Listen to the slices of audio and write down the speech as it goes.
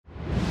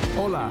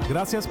Hola,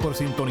 gracias por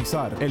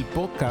sintonizar el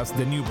podcast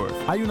de New Birth.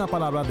 Hay una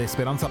palabra de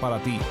esperanza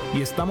para ti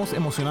y estamos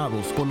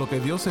emocionados por lo que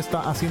Dios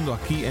está haciendo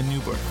aquí en New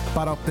Birth.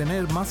 Para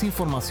obtener más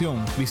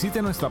información,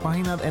 visite nuestra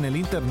página en el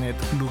internet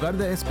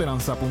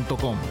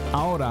lugardeesperanza.com.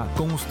 Ahora,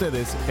 con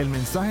ustedes, el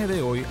mensaje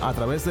de hoy a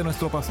través de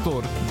nuestro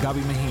pastor, Gaby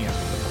Mejía.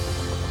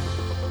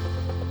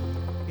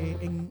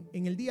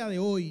 En el día de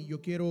hoy yo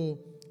quiero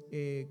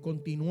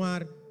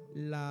continuar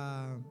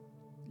la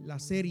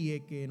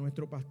serie que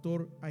nuestro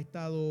pastor ha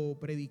estado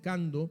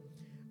predicando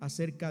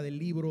acerca del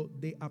libro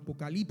de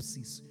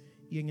Apocalipsis.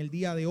 Y en el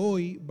día de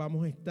hoy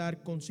vamos a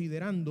estar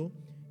considerando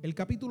el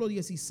capítulo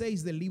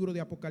 16 del libro de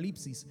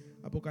Apocalipsis.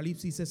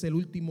 Apocalipsis es el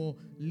último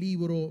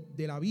libro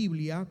de la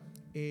Biblia.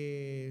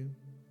 Es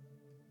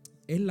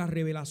la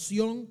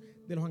revelación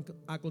de los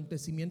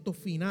acontecimientos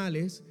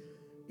finales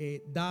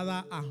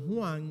dada a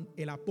Juan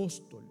el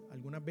apóstol.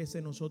 Algunas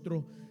veces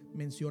nosotros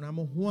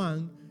mencionamos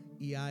Juan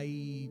y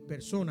hay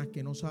personas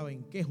que no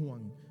saben qué es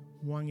Juan.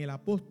 Juan el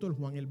apóstol,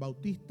 Juan el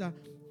Bautista.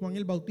 Juan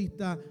el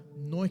Bautista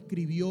no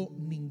escribió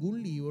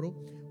ningún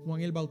libro.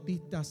 Juan el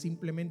Bautista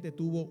simplemente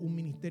tuvo un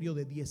ministerio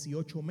de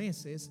 18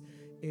 meses.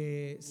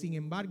 Sin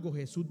embargo,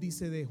 Jesús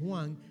dice de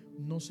Juan: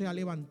 no se ha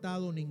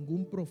levantado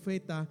ningún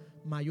profeta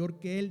mayor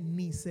que él,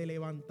 ni se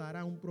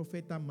levantará un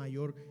profeta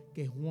mayor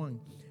que Juan.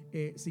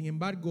 Sin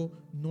embargo,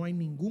 no hay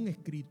ningún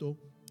escrito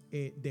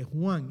de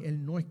Juan.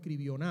 Él no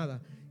escribió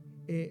nada.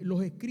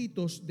 Los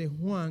escritos de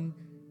Juan,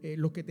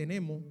 los que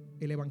tenemos,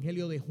 el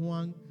Evangelio de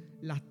Juan,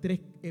 las 3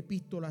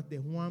 epístolas de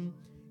Juan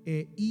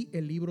y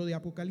el libro de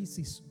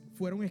Apocalipsis,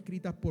 fueron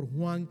escritas por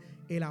Juan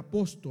el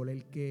apóstol,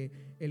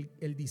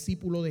 el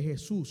discípulo de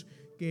Jesús,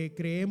 que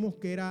creemos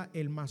que era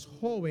el más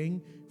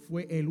joven,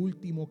 fue el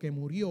último que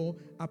murió.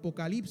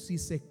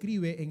 Apocalipsis se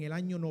escribe en el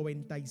año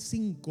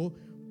 95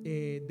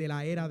 de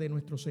la era de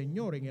nuestro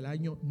Señor, en el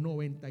año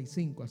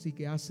 95. Así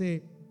que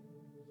hace,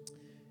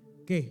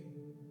 ¿qué?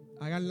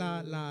 Hagan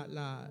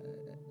la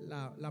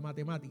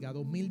matemática.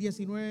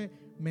 2019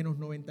 menos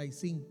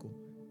 95.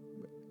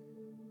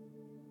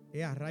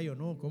 A rayo,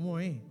 no, ¿cómo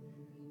es?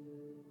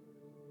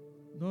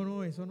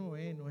 No, eso no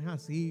es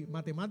así.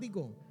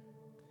 Matemático.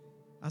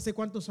 ¿Hace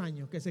cuántos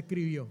años que se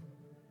escribió?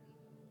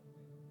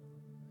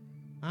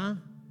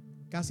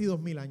 Casi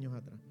 2000 años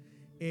atrás.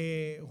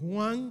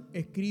 Juan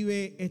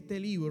escribe este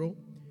libro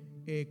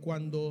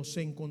cuando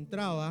se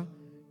encontraba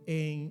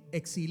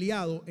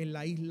exiliado en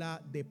la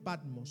isla de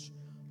Patmos.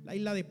 La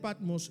isla de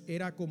Patmos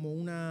era como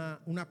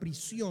una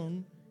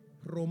prisión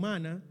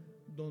romana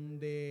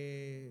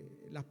donde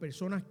las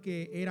personas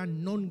que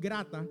eran non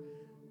gratas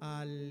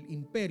al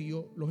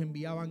imperio los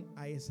enviaban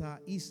a esa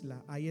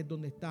isla. Ahí es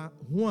donde está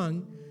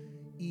Juan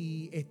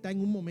y está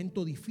en un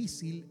momento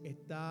difícil.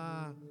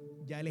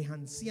 Ya él es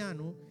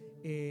anciano,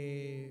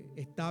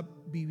 está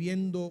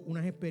viviendo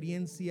unas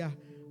experiencias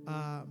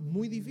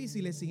muy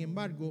difíciles. Sin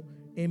embargo,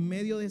 en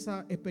medio de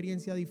esa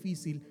experiencia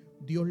difícil,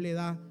 Dios le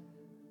da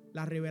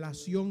la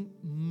revelación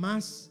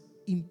más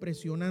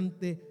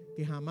impresionante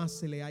que jamás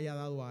se le haya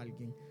dado a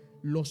alguien: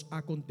 los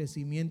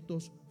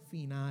acontecimientos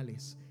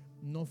finales.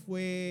 No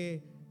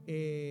fue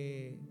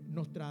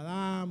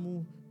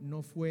Nostradamus,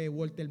 no fue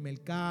Walter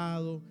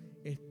Mercado,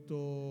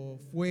 esto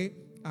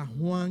fue a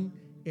Juan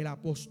el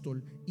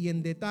apóstol, y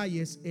en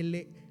detalles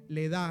él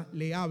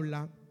le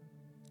habla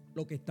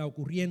lo que está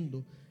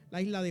ocurriendo.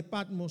 La isla de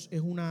Patmos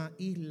es una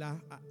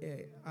isla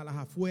a las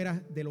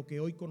afueras de lo que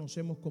hoy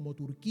conocemos como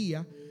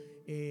Turquía.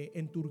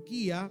 En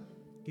Turquía,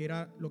 que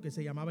era lo que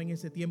se llamaba en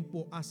ese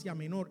tiempo Asia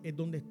Menor, es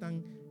donde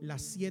están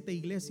las 7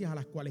 iglesias a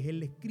las cuales él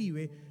le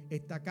escribe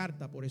esta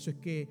carta. Por eso es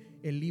que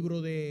el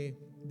libro de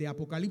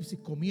Apocalipsis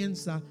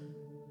comienza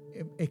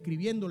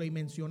escribiéndole y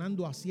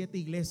mencionando a 7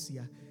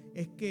 iglesias.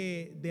 Es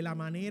que de la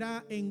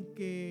manera en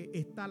que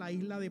está la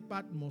isla de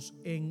Patmos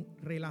en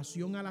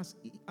relación a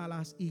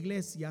las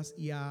iglesias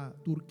y a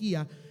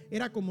Turquía,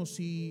 era como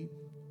si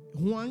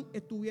Juan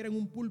estuviera en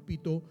un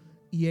púlpito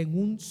y en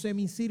un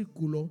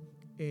semicírculo.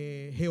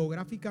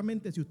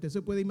 Geográficamente, si usted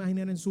se puede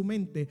imaginar en su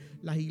mente,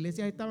 las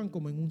iglesias estaban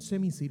como en un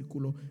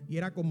semicírculo y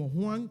era como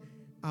Juan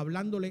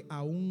hablándole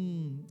a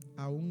un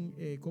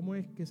 ¿cómo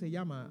es que se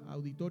llama?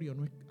 Auditorio,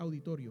 no es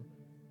auditorio.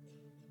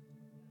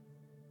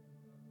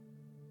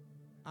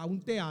 A un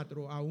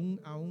teatro,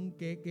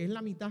 que es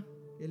la mitad,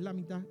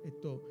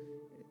 esto,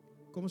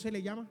 ¿cómo se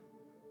le llama?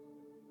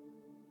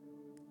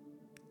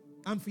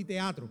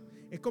 Anfiteatro.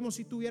 Es como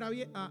si estuviera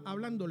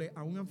hablándole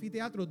a un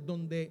anfiteatro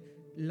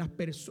donde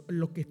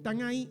los que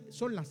están ahí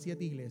son las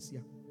 7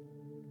 iglesias.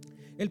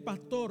 El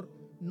pastor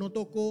no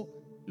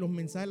tocó los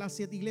mensajes de las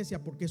 7 iglesias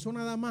porque eso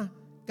nada más,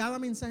 cada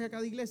mensaje a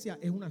cada iglesia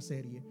es una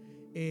serie.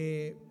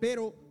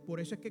 Pero por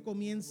eso es que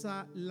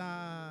comienza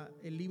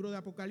el libro de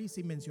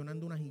Apocalipsis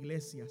mencionando unas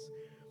iglesias.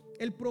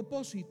 El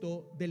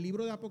propósito del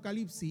libro de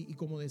Apocalipsis, y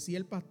como decía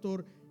el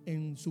pastor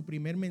en su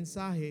primer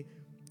mensaje,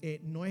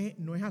 no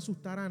es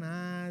asustar a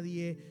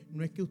nadie,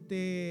 no es que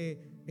usted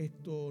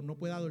no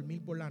pueda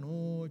dormir por la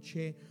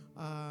noche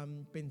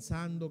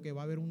pensando que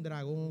va a haber un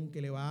dragón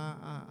que le va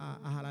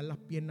a jalar las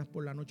piernas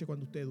por la noche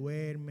cuando usted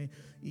duerme,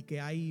 y que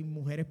hay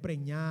mujeres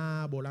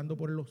preñadas volando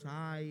por los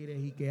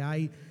aires, y que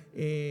hay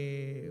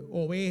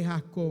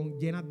ovejas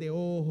llenas de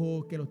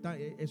ojos,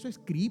 eso es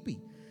creepy,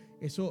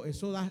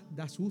 eso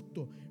da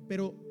susto,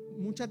 pero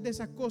muchas de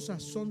esas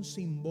cosas son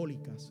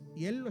simbólicas,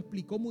 y él lo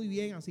explicó muy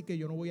bien, así que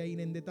yo no voy a ir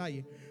en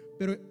detalle.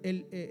 Pero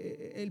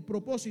el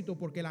propósito,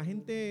 porque la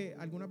gente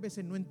algunas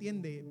veces no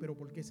entiende, pero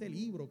porque ese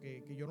libro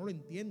que yo no lo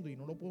entiendo y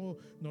no lo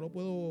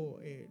puedo,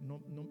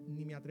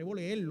 ni me atrevo a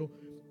leerlo.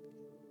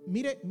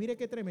 Mire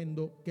qué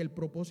tremendo, que el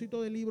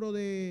propósito del libro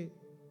de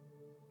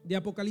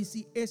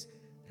Apocalipsis es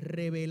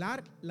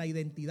revelar la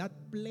identidad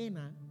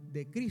plena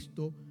de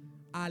Cristo,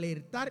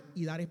 alertar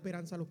y dar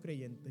esperanza a los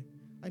creyentes.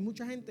 Hay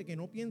mucha gente que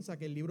no piensa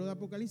que el libro de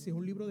Apocalipsis es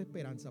un libro de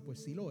esperanza, pues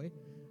sí lo es.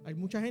 Hay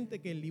mucha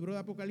gente que el libro de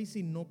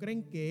Apocalipsis no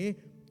creen que es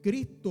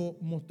Cristo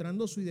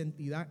mostrando su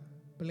identidad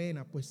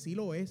plena, pues sí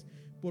lo es,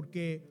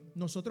 porque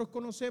nosotros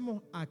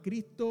conocemos a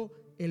Cristo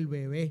el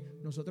bebé,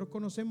 nosotros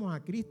conocemos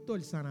a Cristo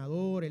el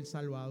sanador, el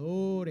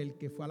salvador, el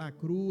que fue a la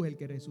cruz, el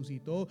que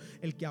resucitó,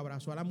 el que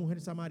abrazó a la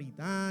mujer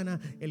samaritana,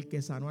 el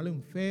que sanó a los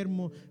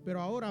enfermos,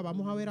 pero ahora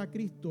vamos a ver a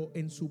Cristo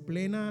en su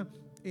plena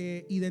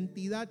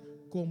identidad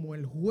como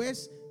el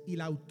juez y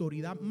la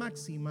autoridad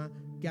máxima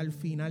que al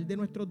final de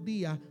nuestros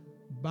días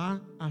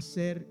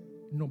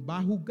nos va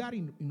a juzgar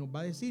y nos va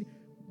a decir: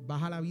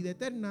 ¿vas a la vida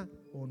eterna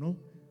o no?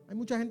 Hay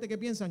mucha gente que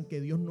piensa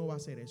que Dios no va a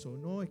hacer eso.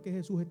 No, es que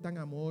Jesús es tan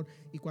amor.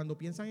 Y cuando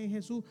piensan en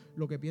Jesús,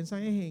 lo que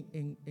piensan es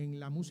en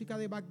la música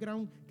de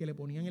background que le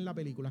ponían en la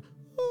película.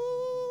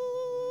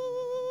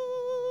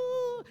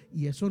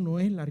 Y eso no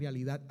es la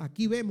realidad.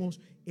 Aquí vemos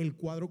el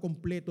cuadro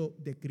completo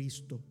de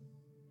Cristo.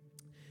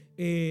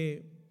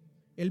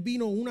 Él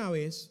vino una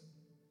vez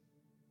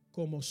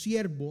como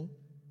siervo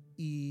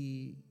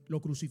y lo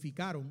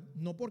crucificaron,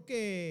 no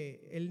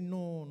porque él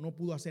no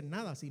pudo hacer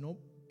nada, sino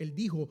él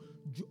dijo: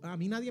 a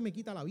mí nadie me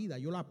quita la vida,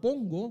 yo la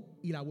pongo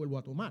y la vuelvo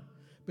a tomar.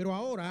 Pero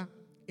ahora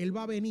él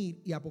va a venir,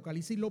 y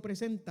Apocalipsis lo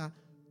presenta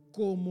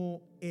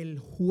como el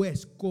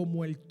juez,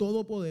 como el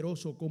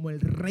todopoderoso, como el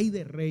rey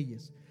de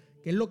reyes,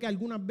 que es lo que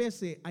algunas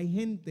veces hay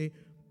gente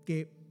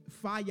que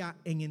falla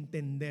en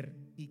entender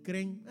y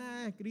creen: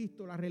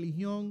 Cristo, la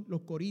religión,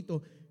 los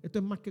coritos. Esto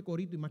es más que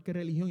corito y más que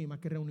religión y más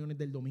que reuniones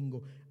del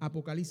domingo.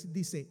 Apocalipsis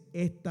dice: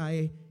 esta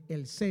es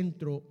el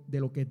centro de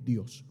lo que es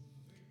Dios.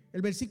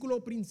 El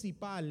versículo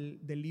principal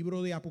del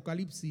libro de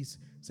Apocalipsis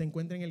se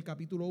encuentra en el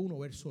capítulo 1,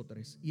 verso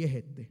 3, y es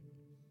este: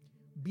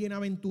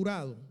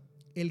 bienaventurado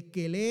el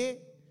que lee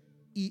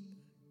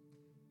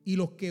y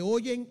los que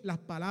oyen las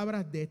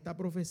palabras de esta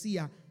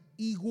profecía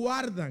y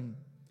guardan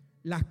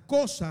las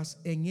cosas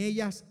en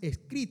ellas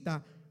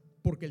escritas,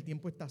 porque el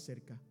tiempo está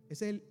cerca.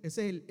 Ese es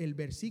el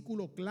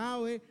versículo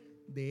clave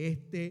de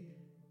este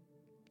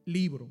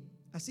libro.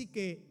 Así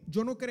que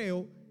yo no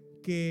creo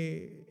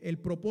que el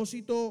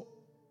propósito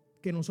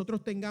que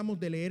nosotros tengamos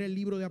de leer el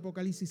libro de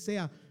Apocalipsis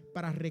sea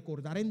para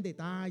recordar en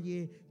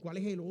detalle cuál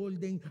es el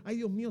orden. Ay,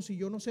 Dios mío, si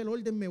yo no sé el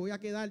orden me voy a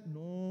quedar.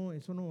 No,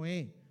 eso no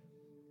es.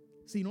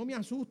 Si no me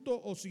asusto,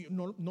 o si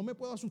no me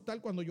puedo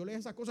asustar cuando yo leo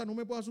esas cosas, no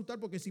me puedo asustar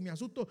porque si me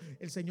asusto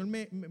el Señor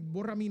me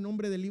borra mi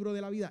nombre del libro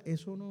de la vida.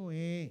 Eso no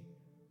es.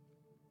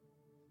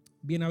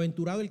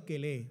 Bienaventurado el que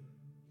lee.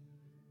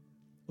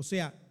 O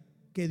sea,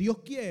 que Dios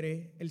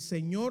quiere, el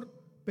Señor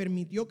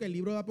permitió que el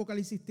libro de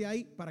Apocalipsis esté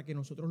ahí para que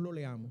nosotros lo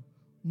leamos.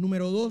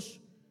 Número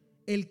 2,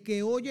 el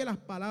que oye las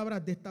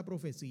palabras de esta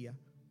profecía.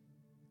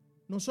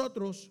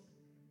 Nosotros,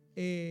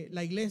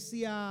 la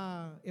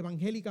iglesia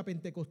evangélica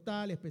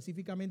pentecostal,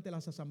 específicamente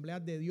las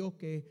asambleas de Dios,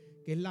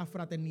 que es la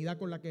fraternidad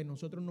con la que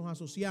nosotros nos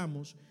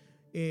asociamos,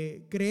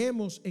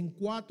 creemos en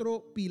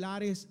 4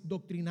 pilares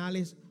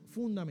doctrinales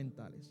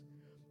fundamentales.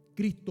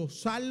 Cristo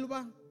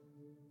salva,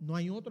 no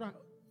hay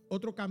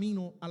otro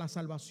camino a la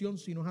salvación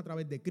si no es a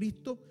través de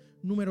Cristo.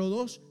 Número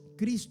 2,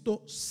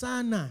 Cristo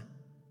sana.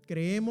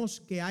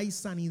 Creemos que hay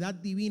sanidad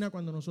divina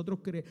cuando nosotros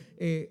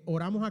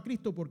oramos a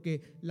Cristo,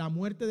 porque la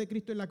muerte de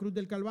Cristo en la cruz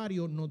del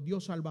Calvario nos dio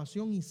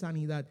salvación y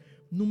sanidad.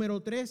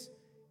 Número 3,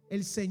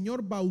 el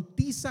Señor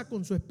bautiza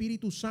con su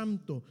Espíritu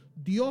Santo.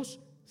 Dios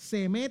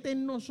se mete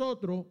en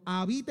nosotros,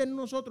 habita en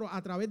nosotros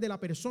a través de la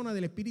persona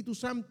del Espíritu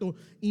Santo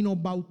y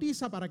nos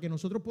bautiza para que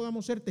nosotros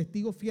podamos ser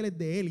testigos fieles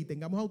de Él y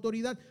tengamos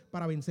autoridad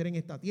para vencer en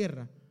esta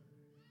tierra.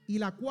 Y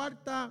la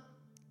cuarta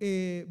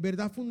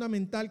verdad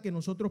fundamental que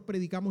nosotros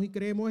predicamos y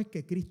creemos es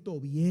que Cristo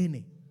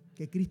viene,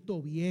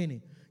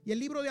 Y el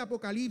libro de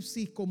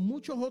Apocalipsis, con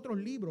muchos otros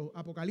libros,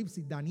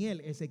 Apocalipsis, Daniel,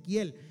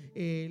 Ezequiel,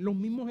 los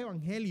mismos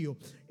evangelios,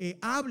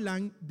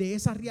 hablan de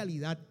esa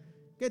realidad.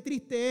 Qué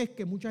triste es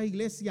que muchas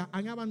iglesias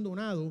han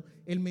abandonado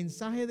el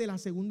mensaje de la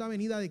segunda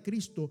venida de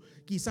Cristo,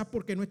 quizás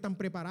porque no están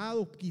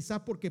preparados,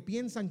 quizás porque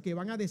piensan que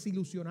van a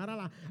desilusionar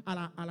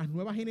a las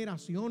nuevas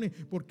generaciones,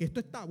 porque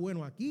esto está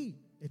bueno aquí.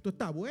 esto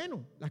está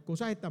bueno, las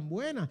cosas están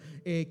buenas,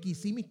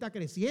 Kissimmee está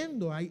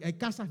creciendo, hay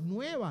casas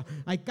nuevas,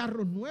 hay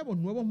carros nuevos,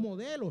 nuevos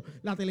modelos,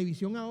 la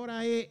televisión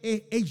ahora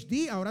es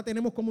HD, ahora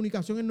tenemos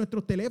comunicación en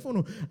nuestros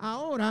teléfonos,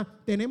 ahora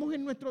tenemos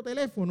en nuestro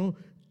teléfono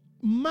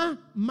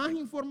más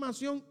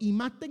información y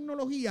más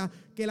tecnología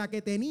que la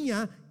que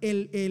tenía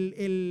el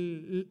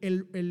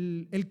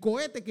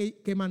cohete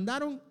que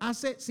mandaron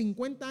hace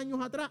 50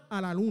 años atrás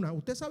a la luna.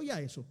 ¿Usted sabía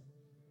eso?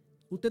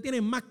 Usted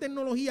tiene más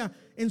tecnología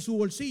en su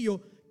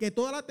bolsillo que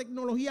toda la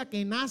tecnología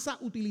que NASA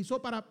utilizó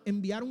para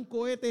enviar un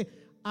cohete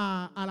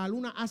a la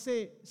luna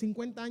hace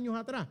 50 años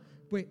atrás.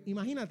 Pues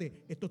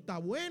imagínate, esto está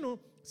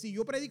bueno. Si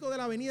yo predico de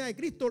la venida de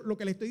Cristo, lo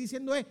que le estoy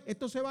diciendo es,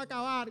 esto se va a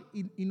acabar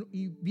y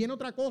viene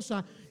otra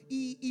cosa.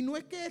 Y no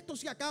es que esto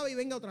se acabe y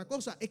venga otra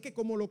cosa, es que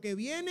como lo que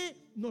viene,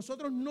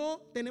 nosotros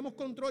no tenemos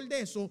control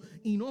de eso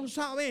y no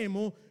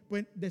sabemos,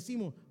 pues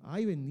decimos,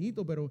 ay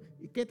bendito, pero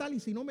 ¿qué tal y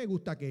si no me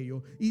gusta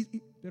aquello?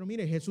 Pero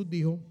mire, Jesús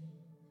dijo,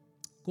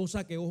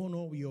 cosa que ojo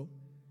no vio,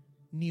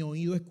 ni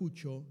oído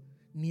escuchó,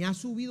 ni ha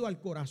subido al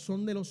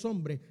corazón de los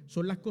hombres,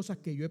 son las cosas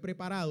que yo he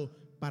preparado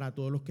para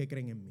todos los que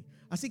creen en mí.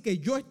 Así que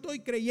yo estoy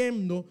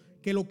creyendo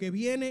que lo que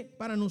viene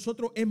para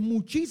nosotros es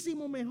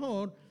muchísimo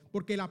mejor,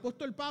 porque el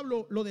apóstol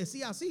Pablo lo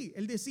decía así.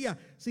 Él decía,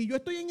 si yo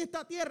estoy en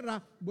esta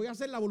tierra, voy a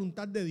hacer la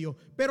voluntad de Dios.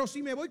 Pero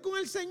si me voy con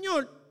el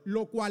Señor,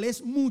 lo cual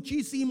es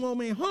muchísimo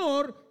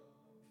mejor,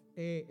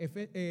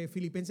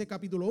 Filipenses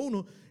capítulo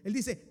 1, él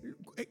dice,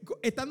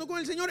 estando con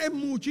el Señor es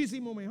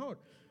muchísimo mejor.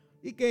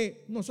 Y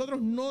que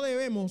nosotros no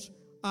debemos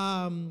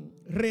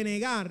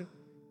renegar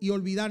y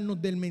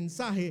olvidarnos del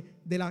mensaje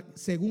de la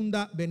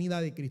segunda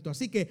venida de Cristo.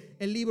 Así que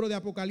el libro de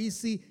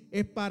Apocalipsis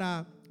es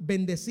para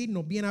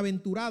bendecirnos,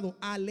 bienaventurado,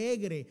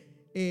 alegre,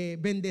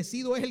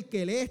 bendecido es el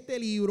que lee este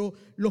libro,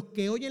 los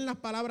que oyen las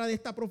palabras de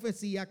esta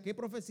profecía. ¿Qué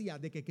profecía?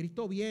 De que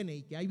Cristo viene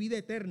y que hay vida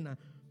eterna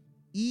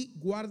y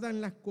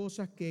guardan las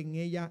cosas que en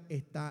ella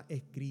está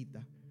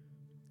escrita.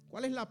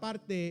 ¿Cuál es la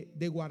parte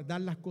de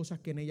guardar las cosas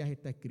que en ellas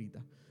está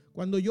escrita?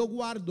 Cuando yo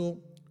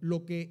guardo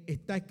lo que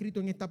está escrito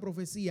en esta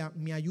profecía,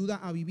 me ayuda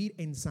a vivir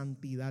en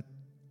santidad.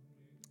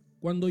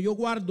 Cuando yo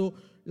guardo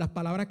las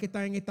palabras que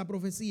están en esta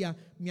profecía,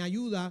 me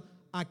ayuda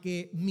a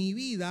que mi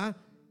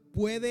vida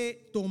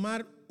puede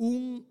tomar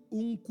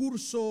un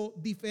curso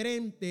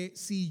diferente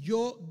si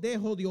yo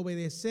dejo de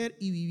obedecer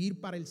y vivir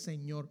para el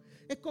Señor.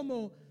 Es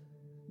como,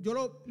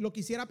 yo lo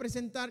quisiera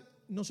presentar,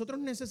 nosotros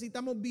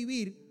necesitamos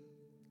vivir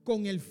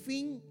con el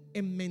fin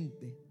en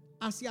mente.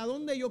 ¿Hacia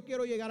dónde yo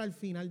quiero llegar al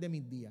final de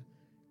mis días?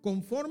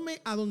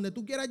 Conforme a donde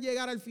tú quieras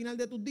llegar al final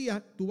de tus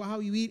días, tú vas a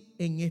vivir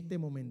en este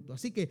momento.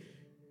 Así que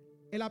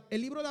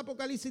el libro de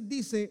Apocalipsis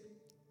dice,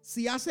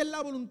 si haces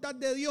la voluntad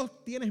de Dios,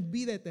 tienes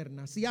vida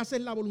eterna. Si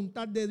haces la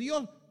voluntad de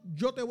Dios,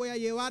 yo te voy a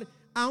llevar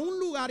a un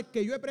lugar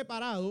que yo he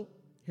preparado.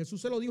 Jesús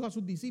se lo dijo a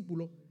sus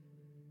discípulos.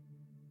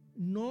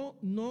 No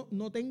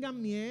tengan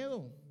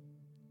miedo.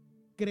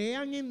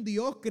 Crean en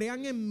Dios,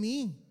 crean en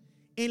mí.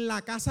 En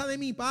la casa de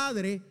mi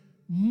Padre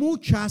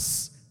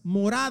muchas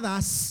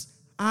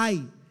moradas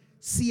hay.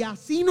 Si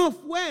así no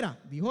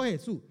fuera, dijo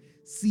Jesús,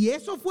 si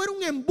eso fuera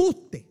un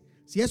embuste,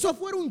 si eso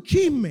fuera un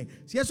chisme,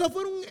 si eso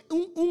fuera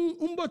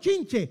un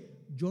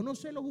bochinche, yo no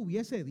se los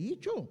hubiese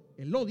dicho.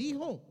 Él lo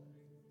dijo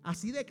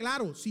así de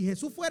claro. Si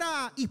Jesús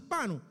fuera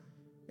hispano,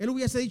 él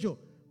hubiese dicho,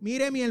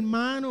 mire mi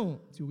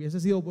hermano, si hubiese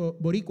sido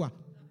boricua,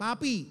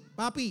 papi,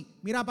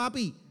 mira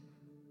papi,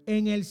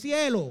 en el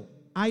cielo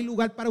hay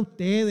lugar para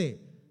ustedes.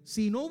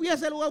 Si no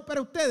hubiese lugar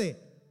para ustedes,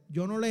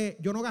 yo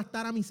no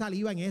gastara mi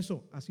saliva en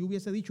eso. Así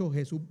hubiese dicho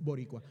Jesús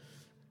boricua.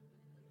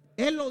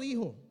 Él lo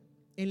dijo,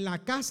 en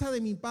la casa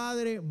de mi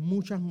Padre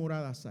muchas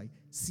moradas hay.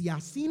 Si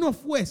así no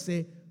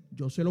fuese,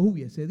 yo se los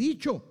hubiese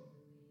dicho.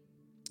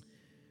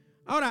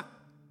 Ahora,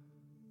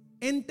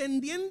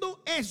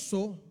 entendiendo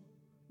eso,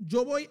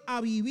 yo voy a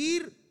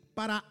vivir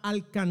para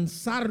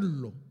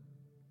alcanzarlo.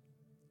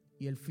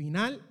 Y el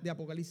final de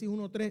Apocalipsis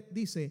 1:3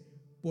 dice,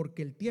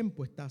 porque el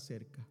tiempo está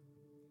cerca.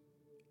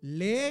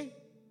 Lee,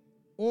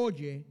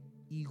 oye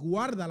y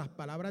guarda las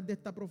palabras de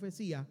esta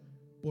profecía,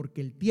 porque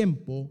el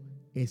tiempo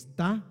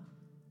está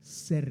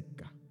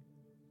cerca.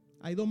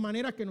 Hay dos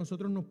maneras que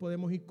nosotros nos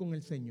podemos ir con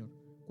el Señor: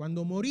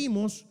 cuando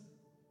morimos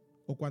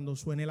o cuando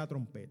suene la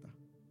trompeta.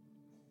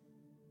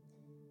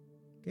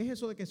 ¿Qué es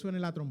eso de que suene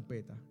la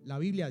trompeta? La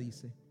Biblia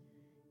dice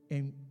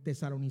en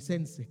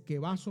Tesalonicenses que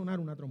va a sonar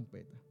una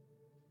trompeta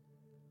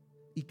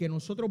y que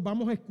nosotros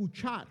vamos a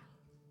escuchar,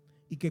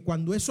 y que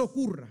cuando eso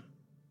ocurra,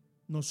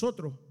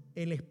 nosotros,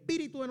 el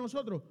espíritu de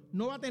nosotros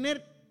no va a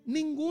tener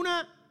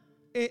ninguna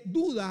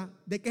duda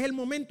de que es el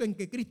momento en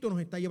que Cristo nos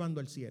está llevando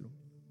al cielo.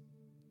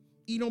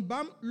 Y nos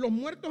van los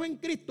muertos en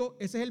Cristo.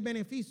 Ese es el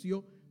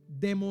beneficio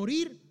de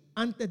morir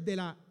antes de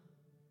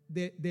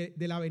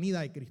la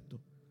venida de Cristo.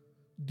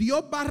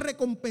 Dios va a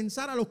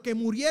recompensar a los que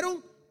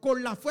murieron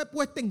con la fe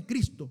puesta en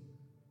Cristo.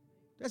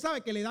 Usted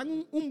sabe que le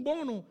dan un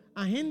bono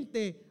a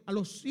gente, a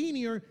los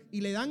seniors,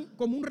 y le dan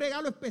como un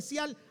regalo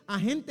especial a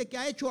gente que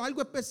ha hecho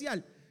algo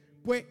especial.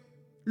 Pues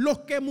los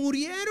que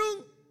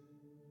murieron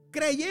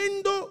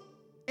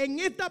creyendo en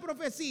esta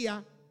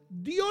profecía,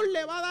 Dios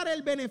le va a dar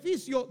el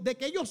beneficio de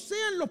que ellos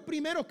sean los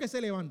primeros que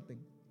se levanten.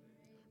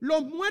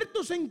 Los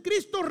muertos en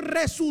Cristo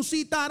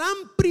resucitarán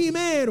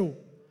primero.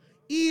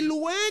 Y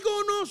luego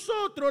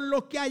nosotros,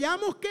 los que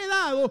hayamos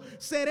quedado,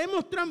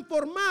 seremos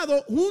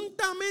transformados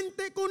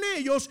juntamente con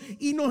ellos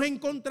y nos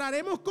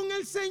encontraremos con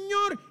el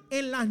Señor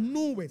en las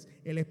nubes.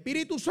 El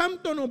Espíritu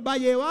Santo nos va a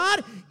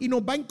llevar y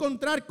nos va a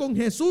encontrar con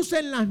Jesús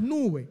en las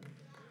nubes.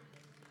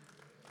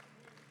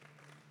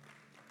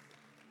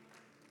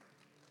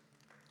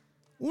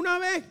 Una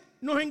vez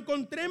nos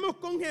encontremos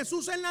con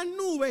Jesús en las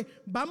nubes,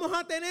 vamos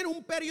a tener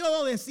un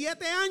periodo de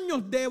 7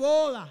 años de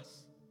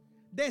bodas,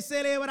 de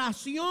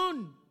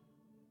celebración.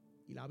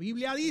 Y la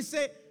Biblia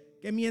dice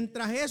que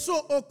mientras eso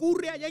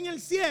ocurre allá en el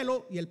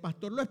cielo, y el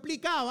pastor lo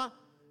explicaba,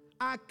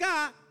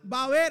 acá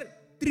va a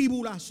haber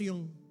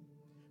tribulación.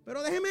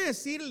 Pero déjeme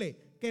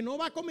decirle que no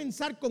va a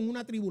comenzar con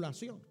una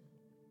tribulación.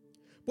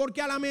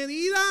 Porque a la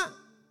medida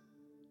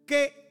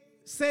que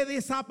se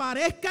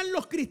desaparezcan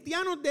los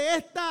cristianos de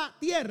esta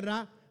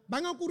tierra,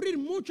 van a ocurrir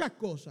muchas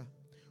cosas.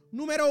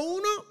 Número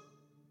 1,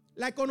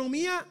 la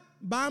economía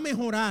va a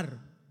mejorar.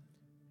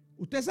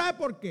 ¿Usted sabe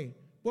por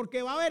qué?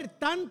 Porque va a haber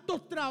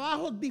tantos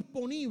trabajos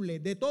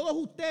disponibles de todos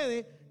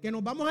ustedes que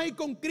nos vamos a ir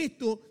con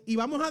Cristo y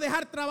vamos a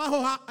dejar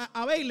trabajos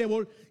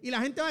available y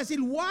la gente va a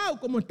decir, wow,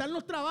 ¿cómo están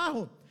los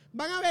trabajos?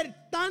 Van a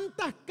haber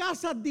tantas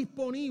casas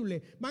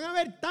disponibles, van a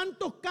haber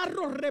tantos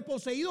carros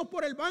reposeídos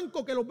por el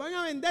banco que los van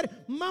a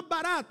vender más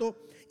barato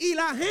y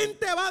la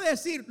gente va a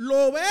decir,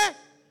 ¿lo ve?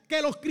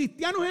 Que los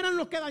cristianos eran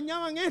los que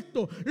dañaban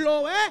esto.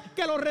 Lo ve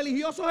que los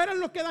religiosos eran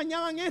los que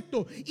dañaban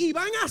esto. Y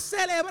van a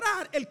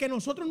celebrar el que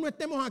nosotros no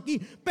estemos aquí.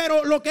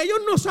 Pero lo que ellos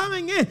no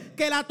saben es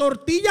que la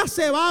tortilla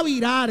se va a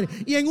virar.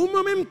 Y en un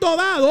momento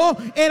dado,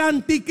 el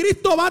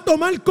anticristo va a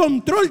tomar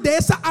control de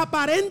esa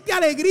aparente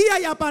alegría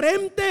y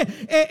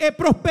aparente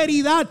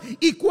prosperidad.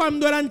 Y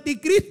cuando el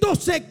anticristo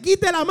se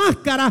quite la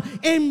máscara,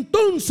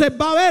 entonces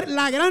va a haber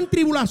la gran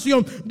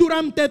tribulación.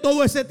 Durante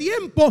todo ese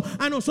tiempo,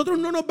 a nosotros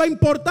no nos va a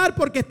importar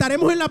porque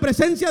estaremos en la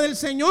presencia del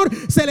Señor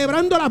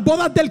celebrando las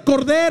bodas del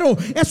Cordero.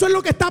 Eso es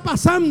lo que está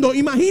pasando.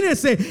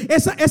 Imagínense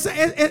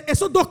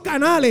esos 2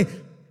 canales.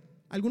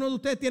 Algunos de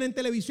ustedes tienen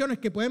televisiones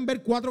que pueden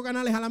ver 4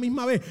 canales a la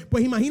misma vez.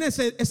 Pues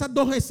imagínense esos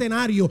 2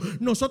 escenarios.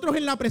 Nosotros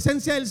en la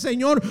presencia del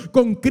Señor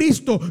con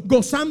Cristo,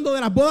 gozando de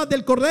las bodas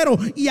del Cordero.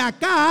 Y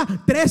acá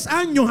 3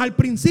 años al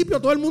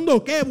principio todo el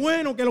mundo, qué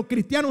bueno que los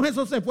cristianos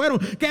esos se fueron.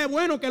 Qué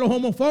bueno que los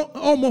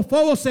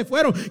homofobos se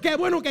fueron. Qué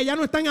bueno que ya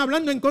no están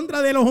hablando en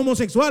contra de los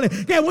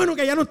homosexuales. Qué bueno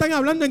que ya no están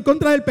hablando en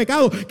contra del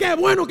pecado. Qué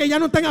bueno que ya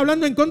no están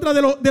hablando en contra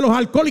de los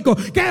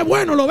alcohólicos. Qué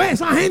bueno, lo ve,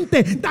 esa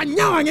gente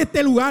dañaba en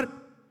este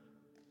lugar.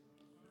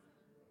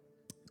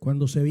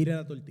 Cuando se vire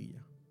la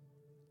tortilla.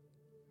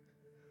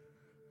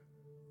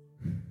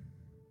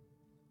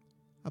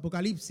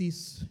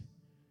 Apocalipsis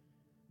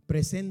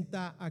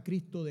presenta a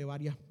Cristo de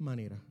varias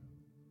maneras.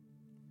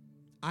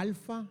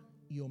 Alfa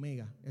y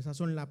Omega. Esas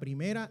son la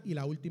primera y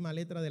la última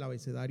letra del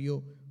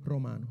abecedario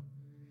romano.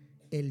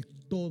 El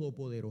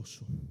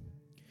Todopoderoso.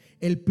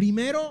 El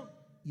primero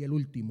y el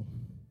último.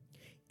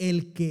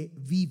 El que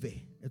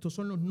vive. Estos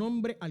son los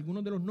nombres,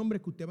 algunos de los nombres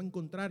que usted va a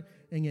encontrar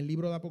en el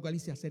libro de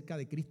Apocalipsis acerca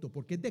de Cristo,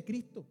 porque es de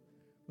Cristo.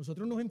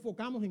 Nosotros nos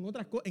enfocamos en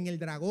otras cosas, en el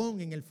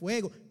dragón, en el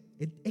fuego.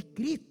 Es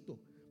Cristo.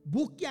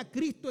 Busque a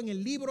Cristo en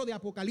el libro de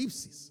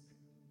Apocalipsis.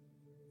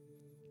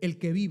 El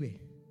que vive,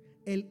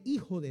 el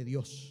Hijo de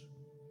Dios,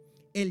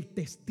 el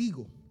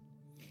testigo,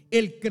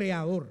 el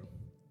creador,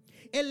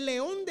 el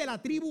león de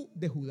la tribu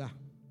de Judá,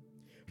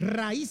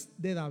 raíz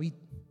de David,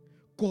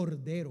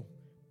 cordero,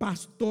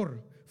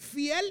 pastor,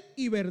 fiel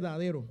y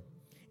verdadero.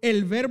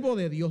 El verbo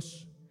de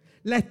Dios,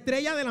 la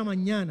estrella de la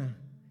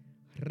mañana,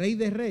 Rey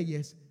de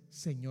reyes,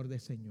 Señor de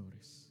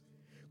señores.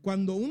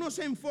 Cuando uno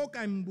se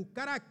enfoca en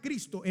buscar a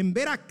Cristo, en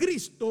ver a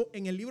Cristo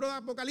en el libro de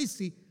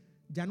Apocalipsis,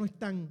 ya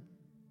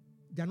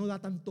no da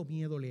tanto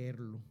miedo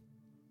leerlo.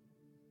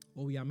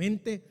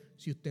 Obviamente,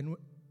 si usted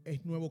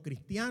es nuevo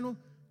cristiano,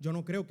 yo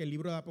no creo que el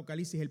libro de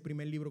Apocalipsis es el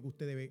primer libro que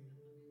usted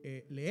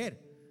debe leer.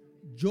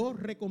 Yo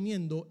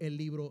recomiendo el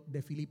libro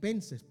de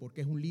Filipenses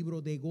porque es un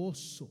libro de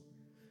gozo.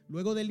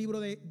 Luego del libro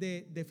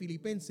de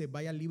Filipenses,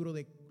 vaya al libro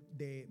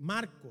de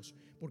Marcos,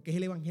 porque es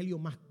el evangelio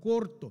más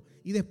corto.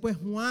 Y después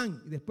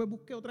Juan, y después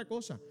busque otra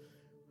cosa.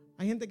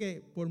 Hay gente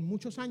que por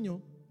muchos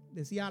años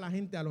decía a la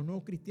gente, a los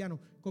nuevos cristianos,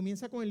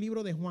 comienza con el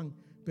libro de Juan.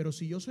 Pero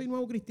si yo soy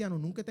nuevo cristiano,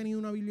 nunca he tenido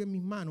una Biblia en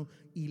mis manos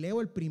y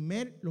leo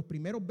los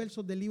primeros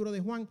versos del libro de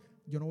Juan,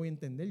 yo no voy a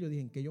entender. Yo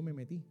dije, ¿en qué yo me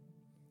metí?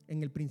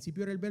 En el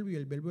principio era el verbo y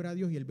el verbo era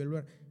Dios y el verbo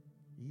era...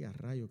 Y a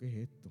rayo, ¿qué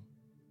es esto?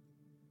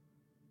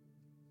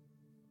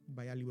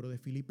 Vaya al libro de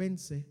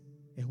Filipenses,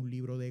 es un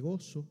libro de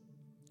gozo.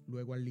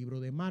 Luego al libro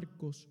de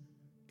Marcos,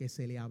 que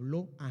se le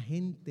habló a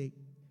gente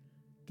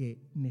que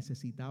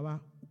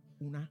necesitaba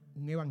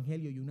un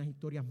evangelio y unas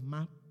historias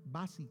más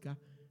básicas.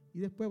 Y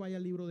después vaya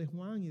al libro de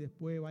Juan y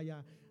después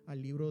vaya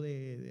al libro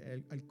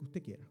al que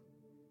usted quiera.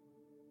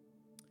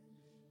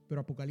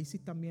 Pero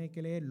Apocalipsis también hay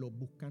que leerlo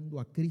buscando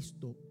a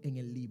Cristo en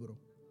el libro.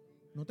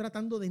 No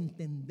tratando de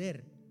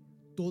entender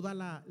toda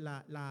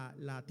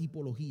la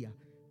tipología,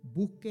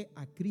 busque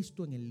a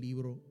Cristo en el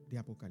libro de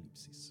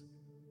Apocalipsis.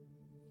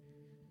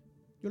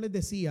 Yo les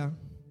decía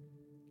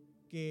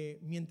que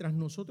mientras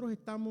nosotros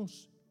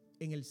estamos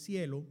en el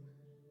cielo,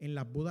 en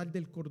las bodas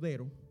del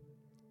Cordero,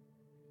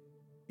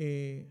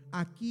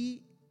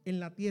 aquí en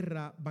la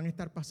tierra van a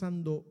estar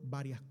pasando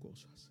varias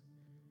cosas.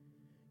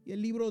 Y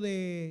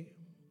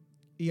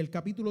el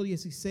capítulo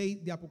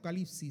 16 de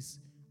Apocalipsis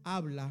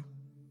habla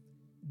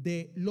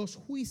de los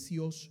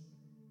juicios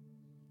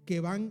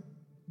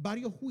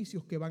varios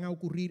juicios que van a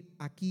ocurrir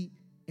aquí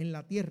en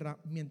la tierra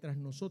mientras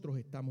nosotros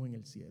estamos en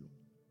el cielo.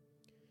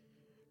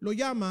 Lo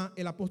llama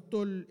el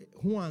apóstol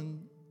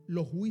Juan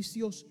los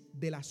juicios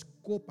de las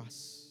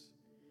copas,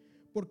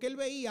 porque él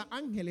veía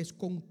ángeles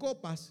con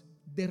copas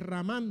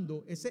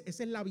derramando, esa es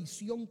la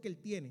visión que él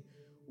tiene,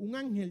 un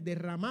ángel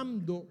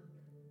derramando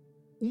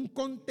un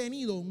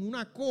contenido en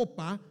una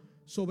copa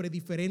sobre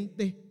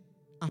diferentes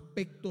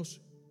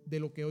aspectos de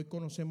lo que hoy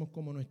conocemos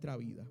como nuestra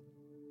vida.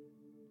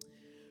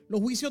 Los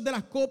juicios de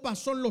las copas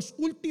son los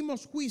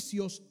últimos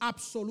juicios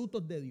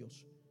absolutos de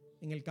Dios.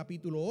 En el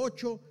capítulo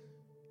 8,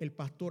 el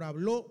pastor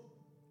habló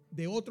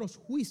de otros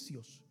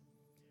juicios,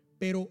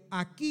 pero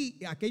aquí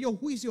aquellos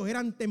juicios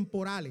eran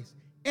temporales.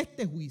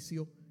 Este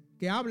juicio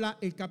que habla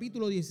el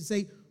capítulo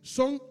 16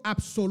 son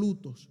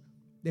absolutos.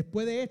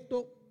 Después de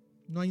esto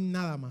no hay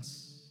nada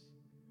más.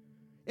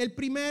 El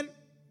primer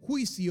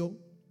juicio,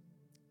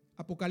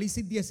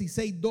 Apocalipsis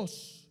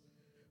 16:2,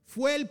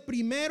 fue el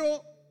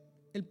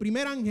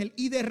primer ángel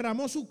y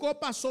derramó su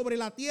copa sobre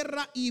la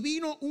tierra y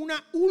vino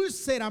una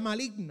úlcera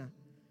maligna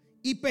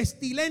y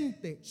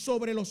pestilente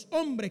sobre los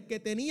hombres que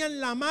tenían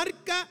la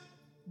marca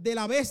de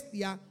la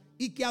bestia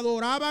y que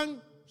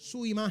adoraban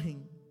su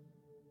imagen.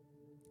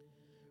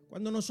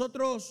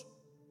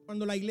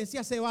 Cuando la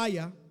iglesia se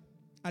vaya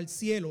al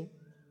cielo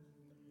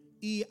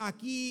y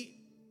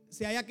aquí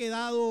se haya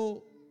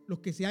quedado, los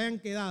que se hayan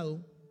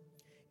quedado,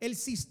 el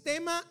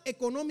sistema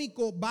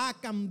económico va a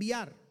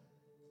cambiar.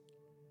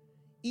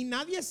 Y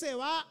nadie se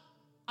va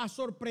a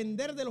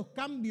sorprender de los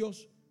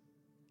cambios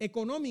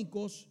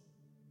económicos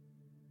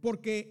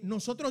porque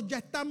nosotros ya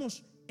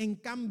estamos en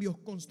cambios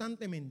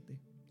constantemente.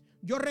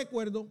 Yo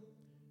recuerdo,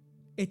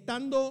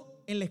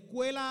 estando en la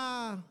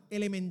escuela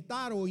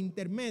elemental o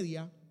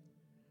intermedia,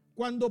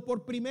 cuando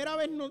por primera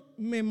vez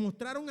me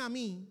mostraron a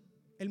mí,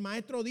 el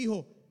maestro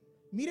dijo,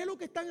 mire lo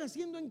que están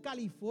haciendo en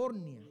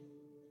California.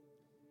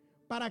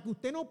 Para que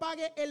usted no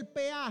pague el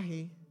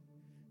peaje,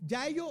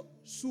 ya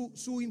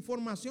su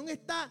información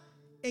está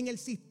en el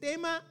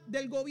sistema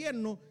del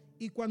gobierno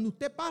y cuando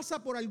usted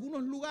pasa por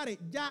algunos lugares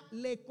ya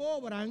le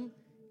cobran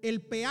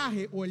el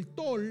peaje o el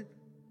toll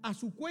a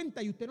su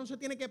cuenta y usted no se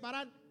tiene que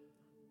parar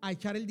a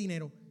echar el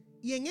dinero.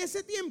 Y en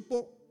ese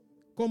tiempo,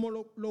 como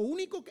lo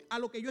único a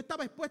lo que yo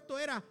estaba expuesto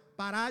era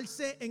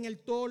pararse en el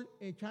toll,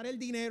 echar el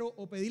dinero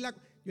o pedir yo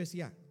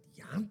decía,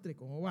 diantre,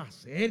 ¿cómo va a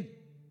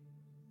ser?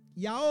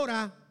 Y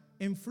ahora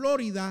en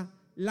Florida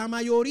la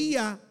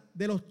mayoría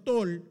de los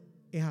toll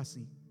es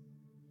así.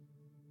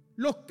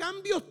 Los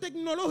cambios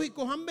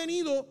tecnológicos han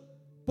venido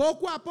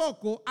poco a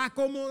poco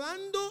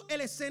acomodando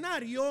el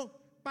escenario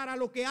para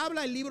lo que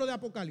habla el libro de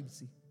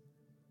Apocalipsis.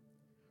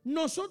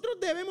 Nosotros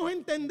debemos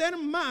entender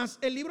más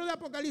el libro de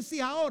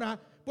Apocalipsis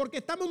ahora porque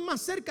estamos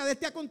más cerca de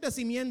este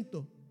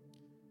acontecimiento.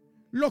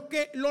 Los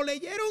que lo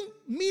leyeron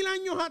 1000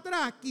 años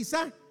atrás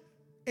quizás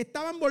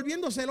estaban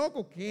volviéndose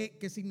locos.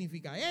 ¿Qué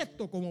significa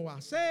esto? ¿Cómo va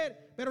a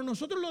ser? Pero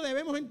nosotros lo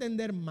debemos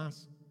entender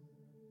más.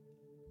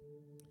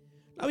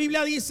 La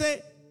Biblia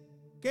dice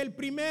que el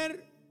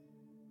primer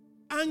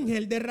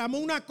ángel derramó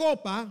una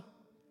copa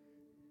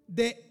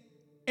de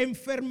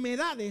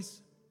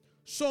enfermedades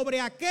sobre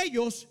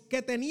aquellos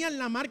que tenían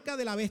la marca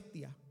de la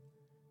bestia.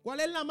 ¿Cuál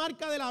es la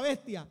marca de la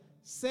bestia?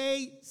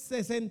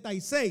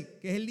 666,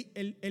 que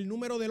es el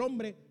número del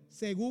hombre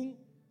según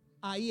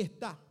ahí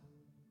está.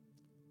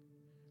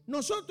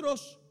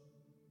 Nosotros,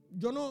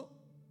 yo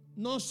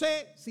no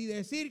sé si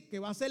decir que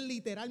va a ser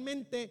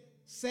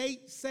literalmente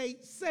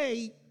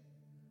 666,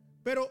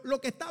 pero lo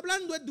que está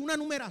hablando es de una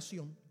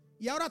numeración.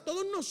 Y ahora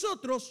todos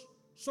nosotros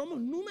somos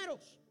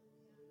números.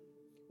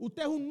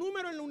 Usted es un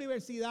número en la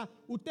universidad,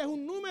 usted es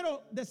un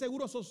número de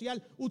seguro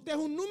social, usted es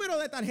un número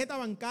de tarjeta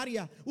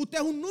bancaria, usted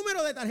es un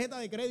número de tarjeta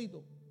de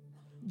crédito.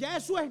 Ya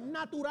eso es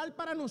natural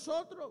para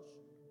nosotros.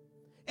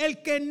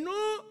 El que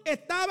no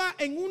estaba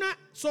en una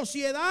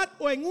sociedad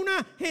o en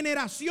una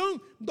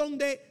generación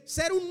donde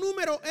ser un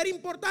número era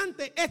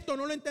importante, esto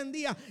no lo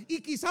entendía.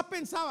 Y quizás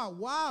pensaba,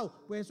 wow,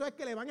 pues eso es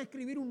que le van a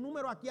escribir un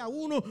número aquí a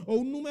uno o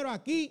un número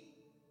aquí.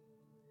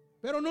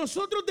 Pero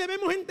nosotros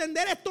debemos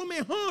entender esto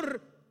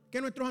mejor que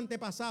nuestros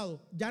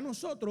antepasados. Ya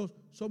nosotros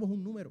somos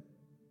un número.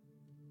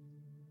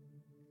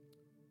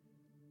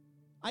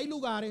 Hay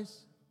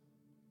lugares,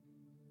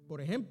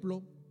 por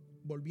ejemplo,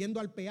 volviendo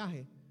al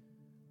peaje,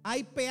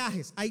 hay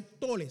peajes, hay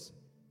toles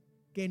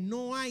que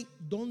no hay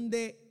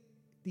donde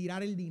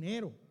tirar el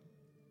dinero.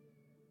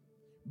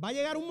 Va a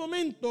llegar un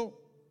momento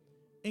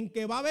en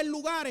que va a haber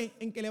lugares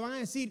en que le van a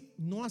decir,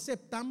 no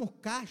aceptamos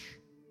cash,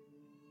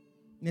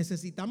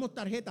 necesitamos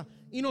tarjeta.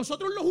 Y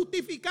nosotros lo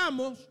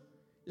justificamos,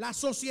 la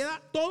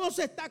sociedad, todo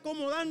se está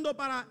acomodando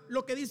para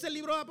lo que dice el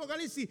libro de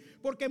Apocalipsis,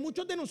 porque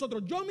muchos de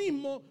nosotros, yo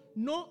mismo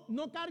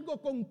no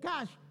cargo con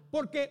cash,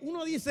 porque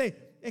uno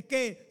dice, es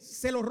que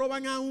se lo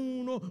roban a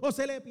uno, o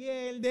se le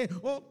pierde,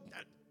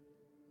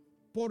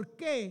 ¿por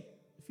qué?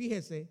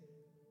 Fíjese,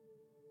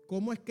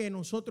 cómo es que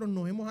nosotros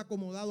nos hemos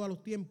acomodado a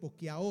los tiempos,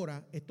 que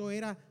ahora esto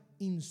era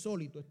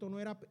insólito,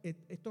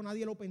 esto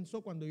nadie lo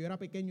pensó cuando yo era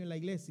pequeño en la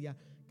iglesia,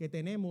 que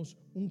tenemos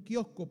un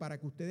kiosco para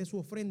que usted dé su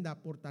ofrenda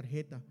por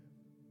tarjeta.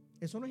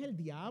 Eso no es el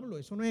diablo,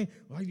 eso no es,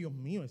 ay Dios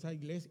mío, esa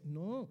iglesia.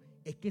 No,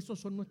 es que esos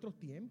son nuestros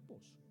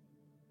tiempos.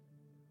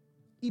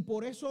 Y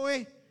por eso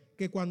es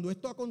que cuando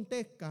esto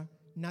acontezca,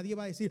 nadie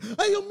va a decir,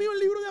 ay Dios mío, el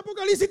libro de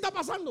Apocalipsis está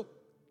pasando.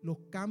 Los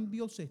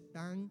cambios se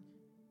están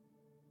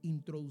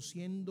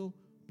introduciendo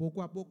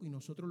poco a poco y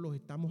nosotros los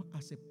estamos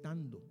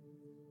aceptando.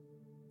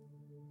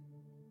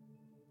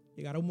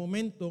 Llegará un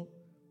momento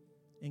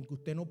en que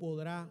usted no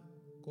podrá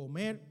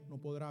comer,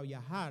 no podrá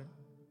viajar,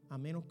 a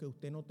menos que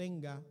usted no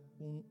tenga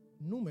un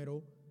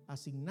número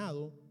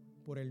asignado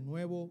por el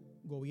nuevo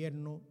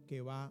gobierno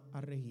que va a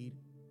regir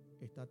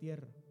esta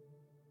tierra.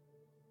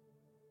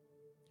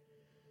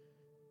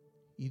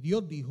 Y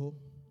Dios dijo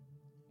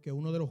que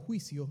uno de los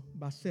juicios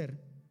va a ser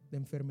de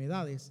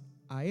enfermedades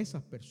a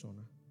esas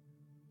personas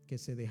que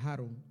se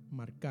dejaron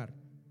marcar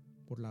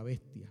por la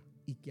bestia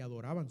y que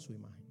adoraban su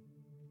imagen.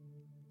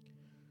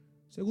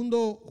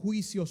 Segundo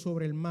juicio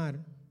sobre el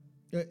mar,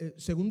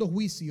 segundo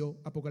juicio,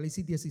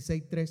 Apocalipsis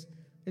 16:3.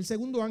 El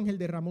segundo ángel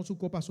derramó su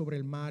copa sobre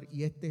el mar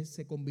y éste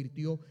se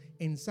convirtió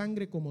en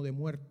sangre como de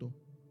muerto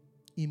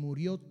y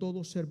murió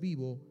todo ser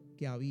vivo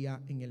que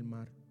había en el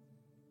mar.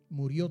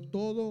 Murió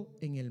todo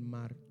en el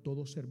mar,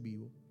 todo ser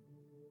vivo.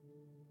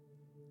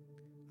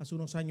 Hace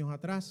unos años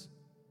atrás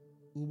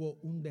hubo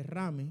un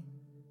derrame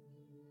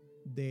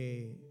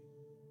de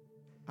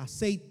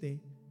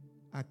aceite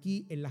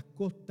aquí en las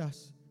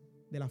costas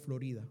de la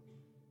Florida.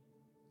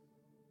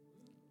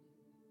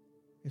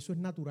 Eso es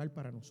natural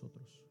para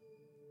nosotros.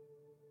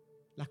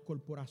 Las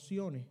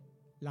corporaciones,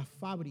 las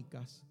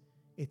fábricas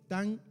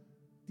están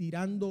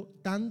tirando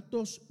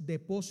tantos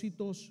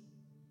depósitos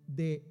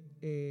de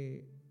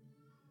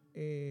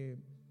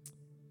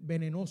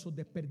venenosos,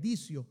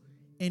 desperdicios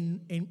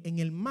en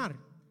el mar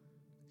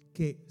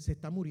que se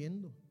está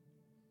muriendo.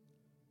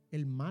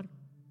 El mar.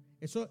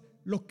 Eso,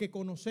 los que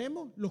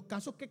conocemos, los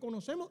casos que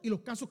conocemos y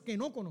los casos que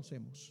no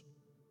conocemos.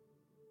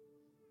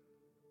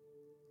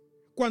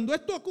 Cuando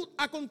esto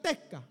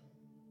acontezca,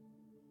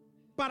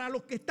 para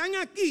los que están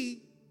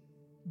aquí,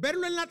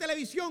 verlo en la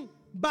televisión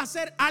va a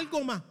ser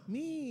algo más.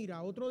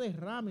 Mira, otro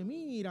derrame,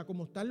 mira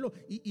cómo están los...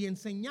 Y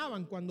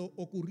enseñaban cuando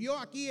ocurrió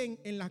aquí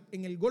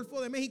en el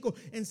Golfo de México,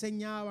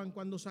 enseñaban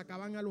cuando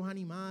sacaban a los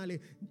animales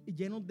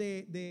llenos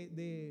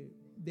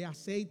de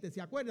aceite,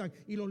 ¿se acuerdan?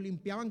 Y los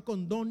limpiaban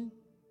con Don.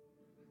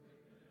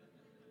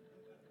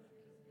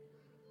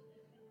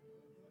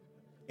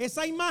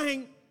 Esa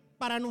imagen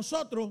para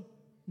nosotros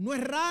no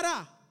es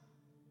rara.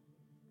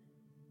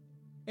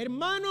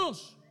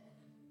 Hermanos,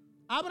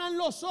 abran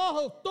los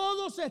ojos,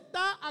 todo se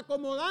está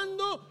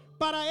acomodando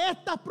para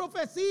estas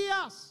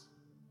profecías,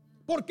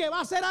 porque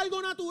va a ser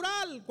algo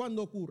natural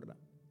cuando ocurra.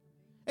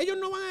 Ellos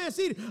no van a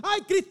decir,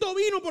 ay, Cristo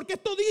vino, porque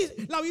esto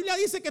dice, la Biblia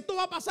dice que esto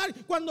va a pasar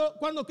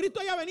cuando Cristo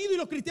haya venido y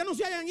los cristianos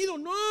se hayan ido.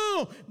 No,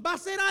 va a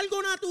ser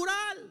algo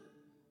natural.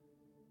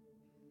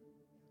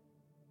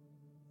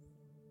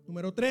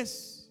 Número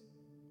 3.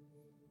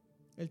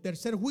 El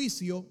tercer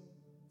juicio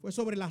fue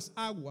sobre las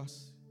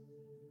aguas,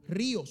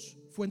 ríos,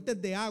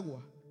 fuentes de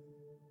agua.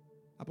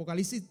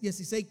 Apocalipsis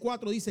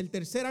 16:4 dice, el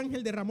tercer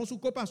ángel derramó su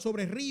copa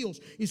sobre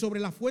ríos y sobre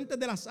las fuentes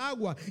de las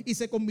aguas y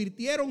se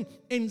convirtieron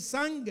en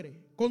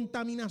sangre,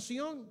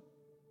 contaminación.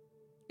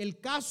 El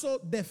caso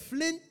de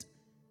Flint,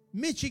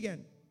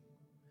 Michigan.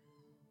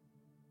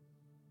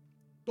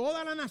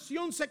 Toda la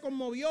nación se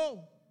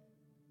conmovió,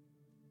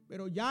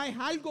 pero ya es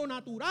algo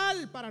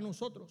natural para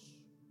nosotros.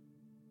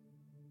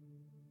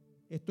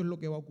 Esto es lo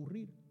que va a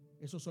ocurrir.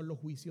 Esos son los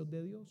juicios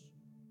de Dios.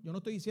 Yo no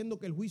estoy diciendo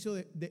que el juicio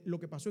de lo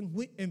que pasó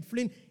en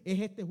Flint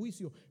es este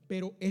juicio,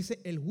 pero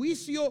el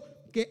juicio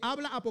que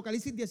habla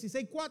Apocalipsis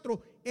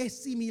 16:4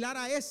 es similar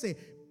a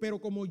ese. Pero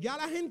como ya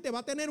la gente va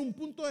a tener un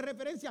punto de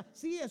referencia,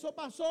 sí, eso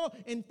pasó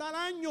en tal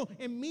año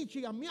en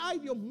Michigan. Ay,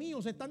 Dios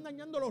mío, se están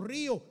dañando los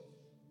ríos.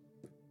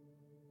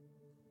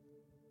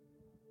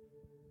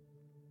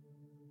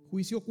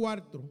 Juicio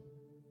 4.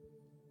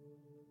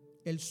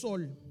 El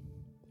sol.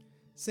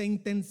 Se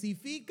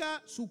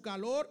intensifica su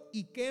calor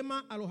y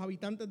quema a los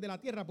habitantes de la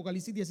tierra.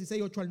 Apocalipsis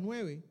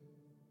 16:8-9.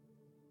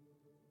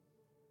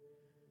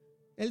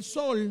 El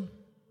sol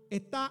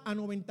está a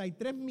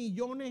 93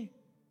 millones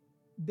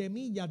de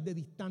millas de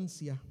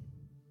distancia.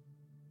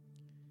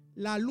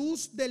 La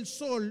luz del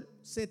sol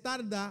se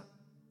tarda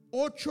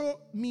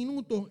 8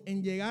 minutos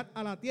en llegar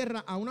a la tierra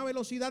a una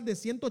velocidad de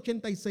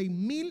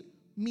 186,000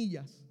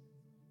 millas.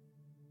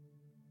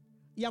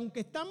 Y aunque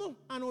estamos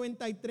a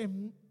 93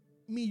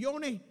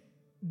 millones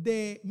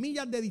de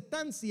millas de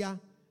distancia,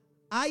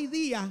 hay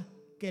días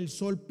que el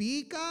sol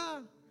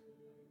pica.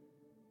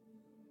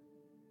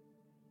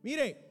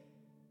 Mire,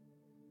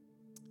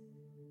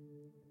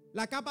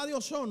 La capa de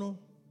ozono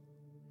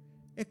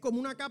es como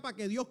una capa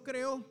que Dios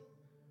creó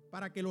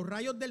para que los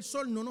rayos del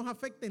sol no nos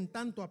afecten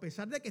tanto, a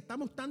pesar de que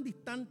estamos tan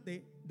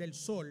distantes del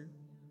sol.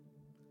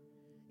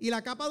 Y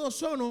la capa de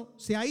ozono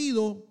se ha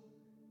ido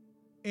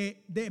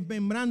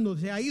desmembrando,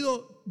 se ha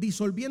ido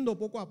disolviendo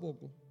poco a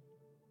poco.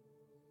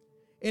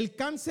 El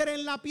cáncer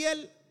en la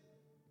piel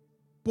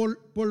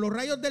por los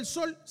rayos del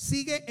sol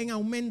sigue en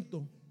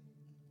aumento.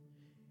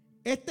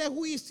 Este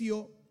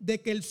juicio de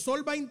que el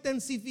sol va a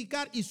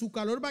intensificar y su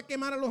calor va a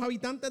quemar a los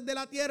habitantes de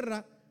la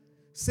tierra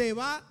se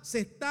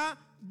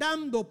está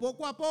dando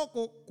poco a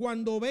poco.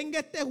 Cuando venga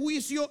este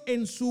juicio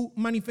en su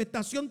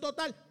manifestación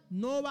total,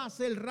 no va a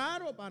ser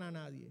raro para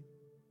nadie.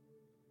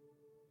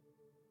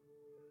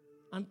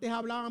 Antes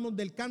hablábamos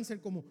del cáncer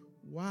como,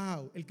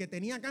 wow, el que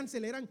tenía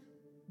cáncer eran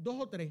 2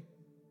 o 3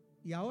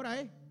 y ahora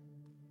es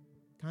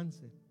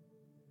cáncer.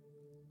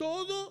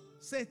 Todo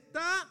se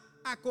está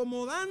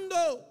acomodando.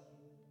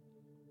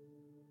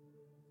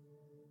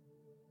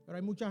 Pero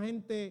hay mucha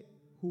gente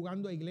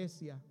jugando a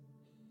iglesia,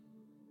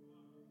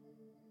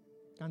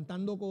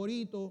 cantando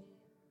coritos,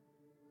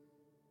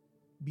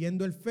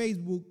 viendo el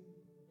Facebook,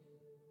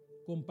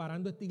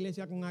 comparando esta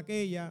iglesia con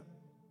aquella.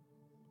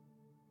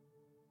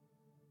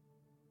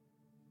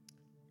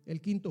 El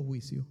quinto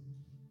juicio.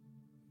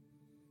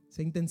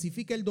 Se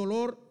intensifica el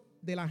dolor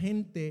de la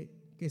gente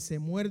que se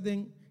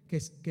muerden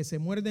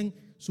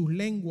sus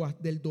lenguas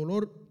del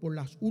dolor por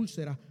las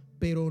úlceras,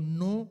 pero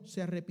no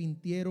se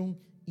arrepintieron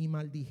y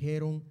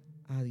maldijeron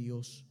a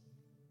Dios.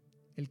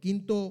 El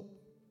quinto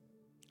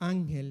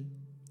ángel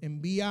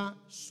envía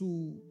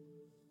su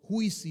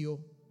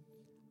juicio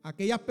a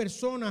aquellas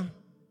personas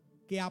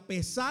que, a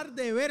pesar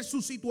de ver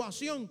su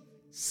situación,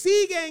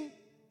 siguen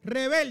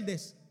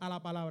rebeldes a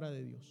la palabra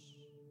de Dios.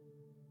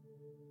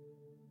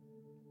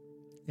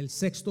 El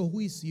sexto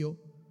juicio,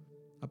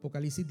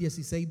 Apocalipsis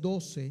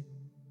 16:12.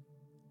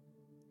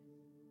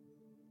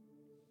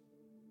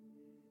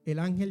 El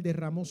ángel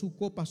derramó su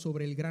copa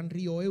sobre el gran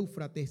río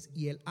Éufrates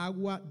y el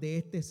agua de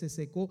este se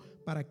secó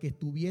para que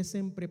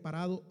estuviese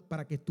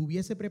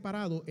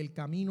preparado el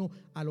camino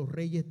a los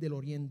reyes del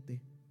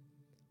oriente.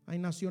 Hay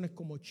naciones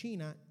como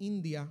China,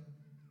 India,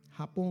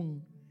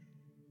 Japón,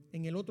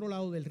 en el otro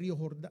lado del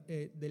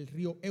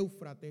río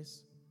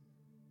Éufrates.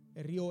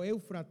 El río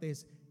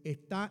Éufrates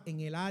está en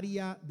el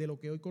área de lo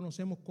que hoy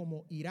conocemos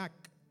como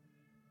Irak.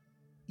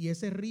 Y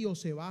ese río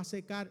se va a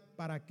secar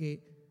para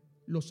que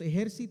los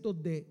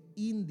ejércitos de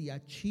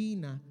India,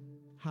 China,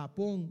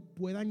 Japón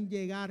puedan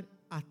llegar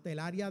hasta el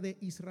área de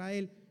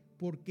Israel,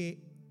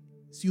 porque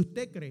si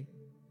usted cree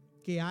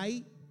que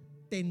hay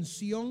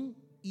tensión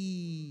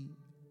y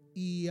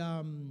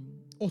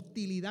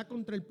hostilidad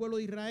contra el pueblo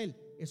de Israel,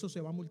 eso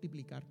se va a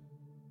multiplicar.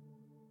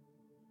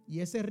 Y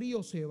ese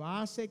río se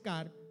va a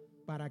secar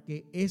para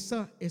que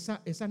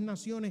esas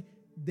naciones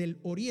del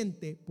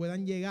oriente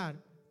puedan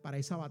llegar para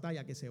esa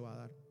batalla que se va a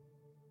dar.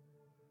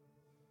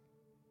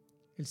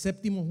 El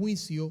séptimo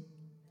juicio,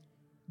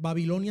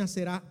 Babilonia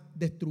será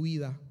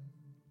destruida.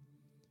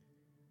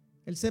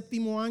 El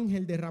séptimo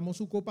ángel derramó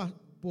su copa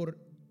por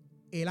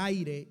el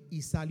aire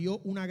y salió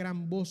una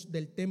gran voz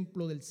del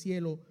templo del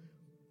cielo,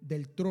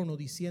 del trono,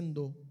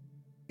 diciendo: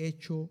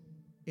 hecho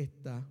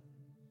está.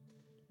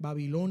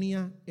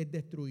 Babilonia es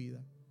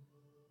destruida.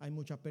 Hay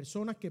muchas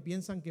personas que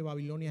piensan que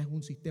Babilonia es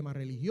un sistema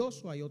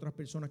religioso. Hay otras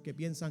personas que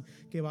piensan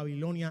que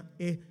Babilonia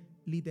es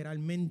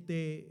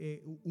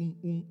literalmente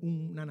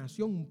una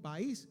nación, un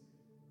país.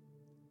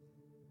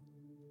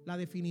 La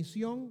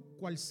definición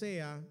cual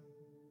sea,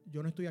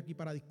 yo no estoy aquí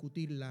para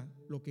discutirla.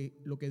 Lo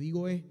que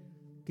digo es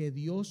que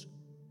Dios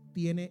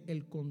tiene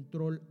el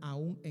control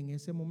aún en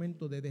ese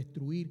momento de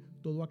destruir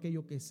todo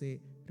aquello que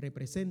se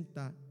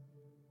representa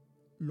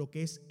lo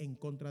que es en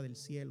contra del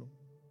cielo.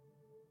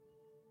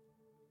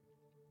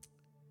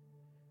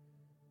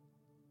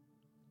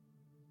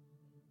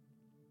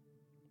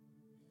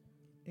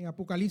 En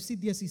Apocalipsis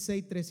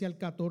 16, 13 al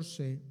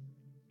 14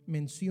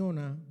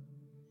 menciona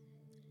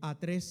a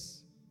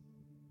tres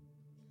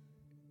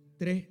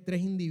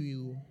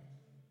individuos.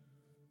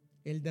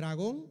 El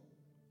dragón,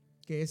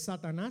 que es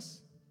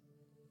Satanás,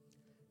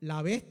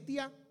 la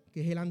bestia,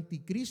 que es el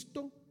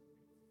anticristo,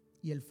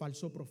 y el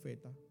falso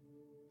profeta.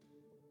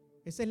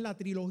 Esa es la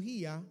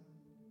trilogía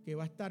que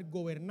va a estar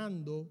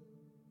gobernando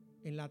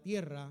en la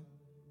tierra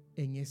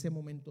en ese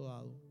momento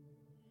dado.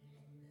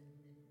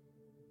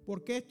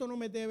 ¿Por qué esto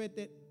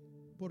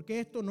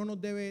no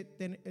nos debe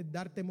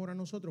dar temor a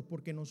nosotros?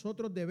 Porque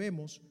nosotros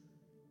debemos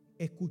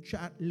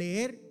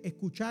leer,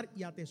 escuchar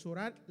y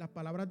atesorar las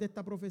palabras de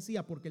esta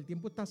profecía, porque el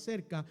tiempo está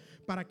cerca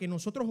para que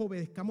nosotros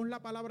obedezcamos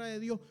la palabra de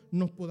Dios,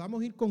 nos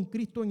podamos ir con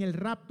Cristo en el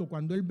rapto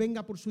cuando Él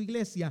venga por su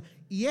iglesia,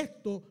 y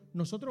esto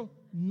nosotros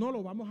no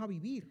lo vamos a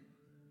vivir.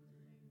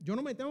 Yo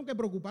no me tengo que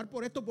preocupar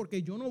por esto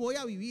porque yo no voy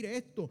a vivir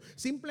esto.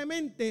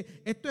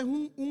 Simplemente esto es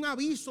un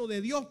aviso de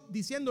Dios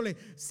diciéndole: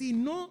 si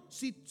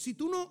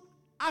tú no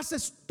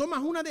tomas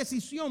una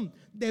decisión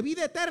de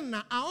vida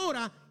eterna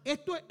ahora,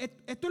 esto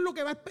es lo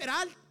que va a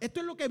esperar,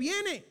 esto es lo que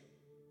viene.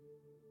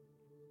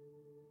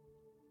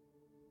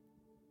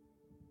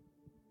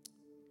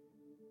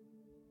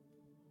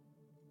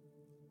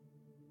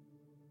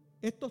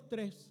 Estos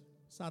tres,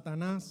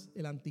 Satanás,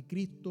 el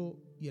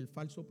anticristo y el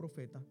falso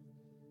profeta,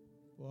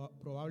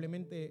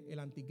 probablemente el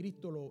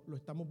anticristo lo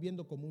estamos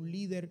viendo como un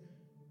líder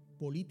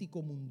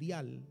político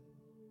mundial,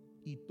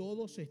 y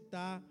todo se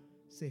está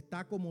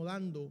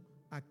acomodando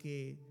a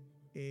que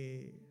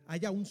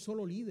haya un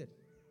solo líder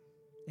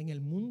en el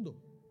mundo.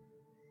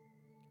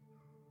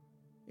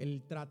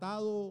 El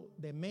Tratado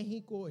de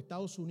México,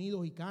 Estados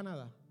Unidos y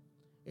Canadá,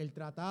 el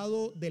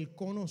Tratado del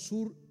Cono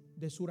Sur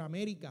de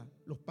Sudamérica,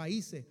 los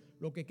países,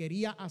 lo que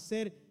quería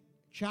hacer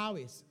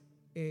Chávez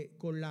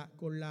con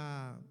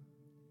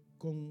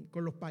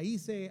los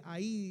países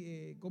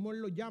ahí, ¿cómo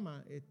él los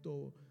llama?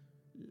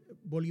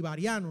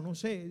 Bolivariano, no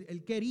sé.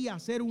 Él quería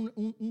hacer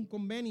un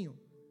convenio.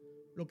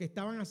 Lo que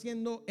estaban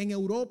haciendo en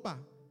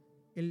Europa,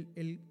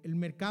 el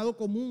mercado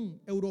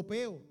común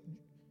europeo.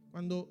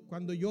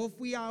 Cuando yo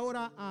fui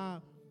ahora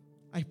a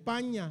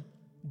España,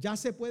 ya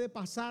se puede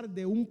pasar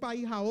de un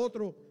país a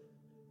otro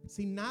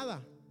sin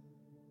nada.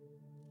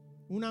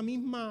 Una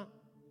misma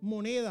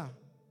moneda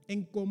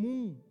en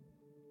común,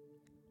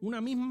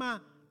 una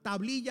misma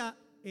tablilla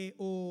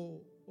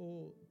o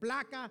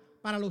placa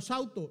para los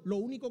autos. Lo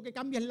único que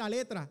cambia es la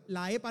letra.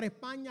 La E para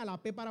España,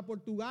 la P para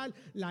Portugal,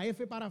 la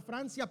F para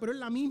Francia, pero es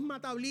la misma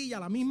tablilla,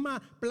 la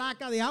misma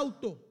placa de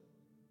auto.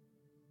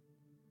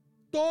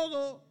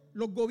 Todos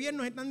los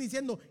gobiernos están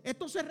diciendo,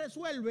 esto se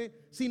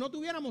resuelve si no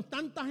tuviéramos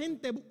tanta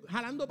gente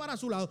jalando para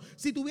su lado.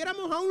 Si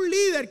tuviéramos a un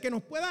líder que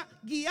nos pueda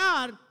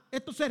guiar,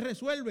 esto se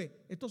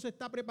resuelve. Esto se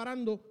está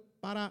preparando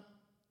para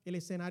el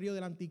escenario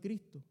del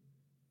anticristo.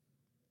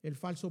 El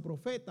falso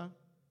profeta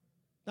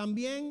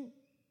también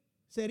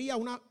sería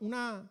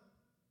una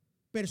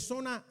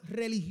persona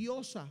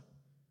religiosa,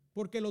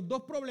 porque los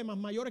dos problemas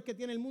mayores que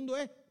tiene el mundo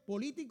es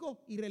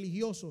político y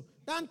religioso.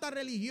 Tantas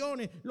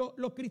religiones,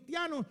 los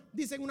cristianos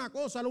dicen una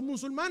cosa, los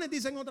musulmanes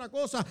dicen otra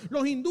cosa,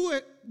 los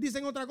hindúes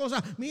dicen otra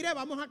cosa. Mire,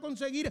 vamos a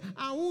conseguir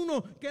a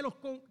uno que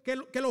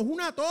los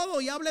una a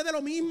todos y hable de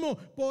lo mismo.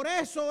 Por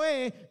eso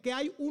es que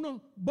hay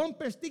unos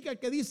bumper stickers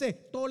que dice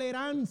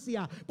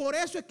tolerancia. Por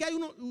eso es que hay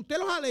uno, usted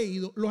los ha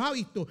leído, los ha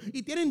visto,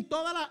 y tienen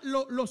todos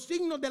los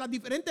signos de las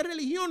diferentes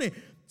religiones.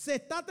 Se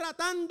está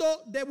tratando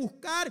de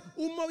buscar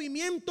un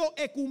movimiento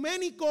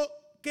ecuménico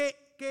que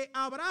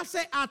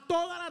abrace a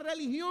todas las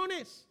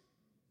religiones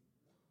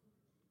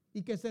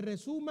y que se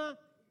resuma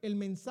el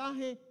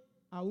mensaje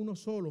a uno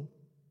solo.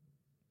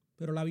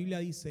 Pero la Biblia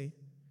dice,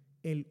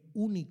 el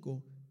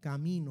único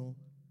camino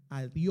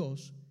a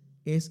Dios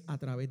es a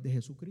través de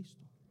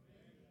Jesucristo.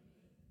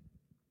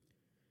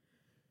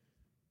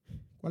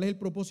 ¿Cuál es el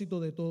propósito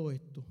de todo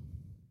esto?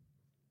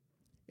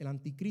 El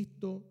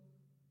anticristo,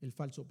 el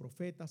falso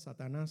profeta,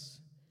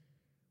 Satanás,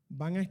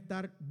 van a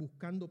estar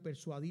buscando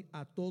persuadir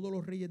a todos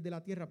los reyes de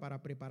la tierra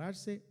para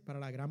prepararse para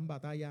la gran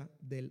batalla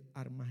del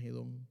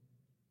Armagedón.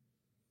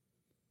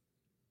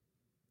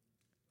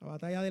 La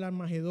batalla del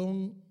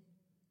Armagedón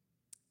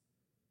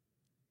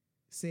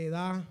se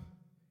da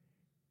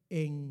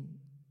en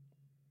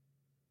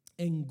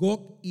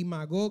Gog y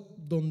Magog,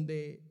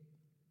 donde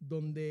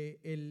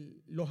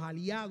los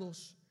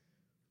aliados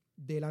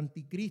del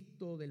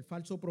anticristo, del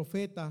falso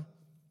profeta,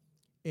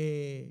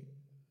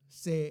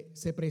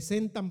 se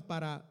presentan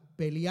para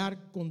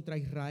pelear contra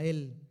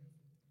Israel,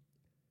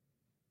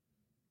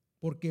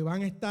 porque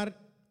van a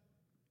estar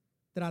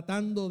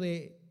tratando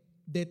de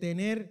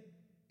detener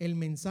el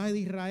mensaje de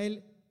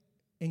Israel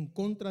en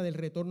contra del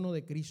retorno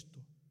de Cristo.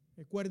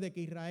 Recuerde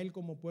que Israel,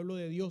 como pueblo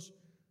de Dios,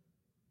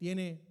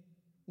 tiene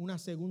una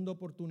segunda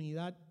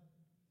oportunidad,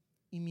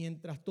 y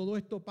mientras todo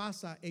esto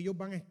pasa, ellos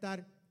van a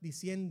estar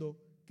diciendo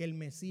que el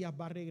Mesías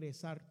va a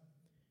regresar,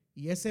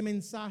 y ese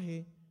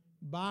mensaje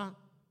va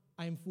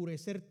a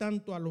enfurecer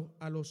tanto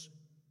a los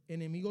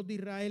enemigos de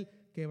Israel,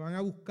 que van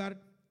a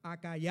buscar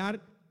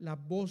acallar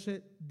las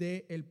voces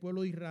del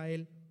pueblo de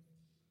Israel.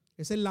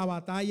 Esa es la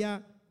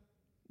batalla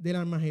del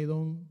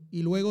Armagedón.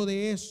 Y luego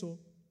de eso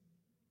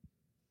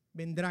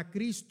vendrá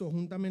Cristo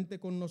juntamente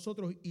con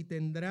nosotros y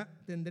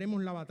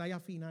tendremos la batalla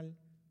final.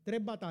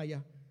 3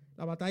 batallas: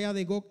 la batalla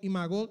de Gog y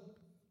Magog,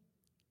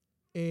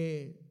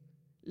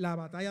 la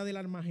batalla del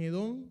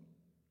Armagedón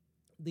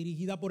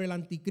dirigida por el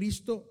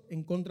anticristo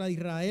en contra de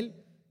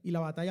Israel, y la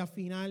batalla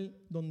final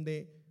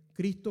donde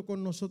Cristo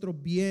con nosotros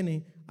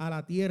viene a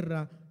la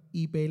tierra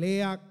y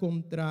pelea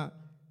contra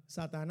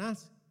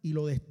Satanás y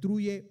lo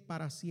destruye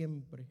para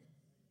siempre.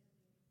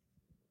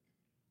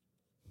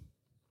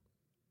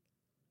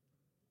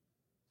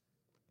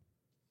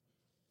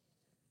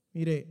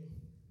 Mire,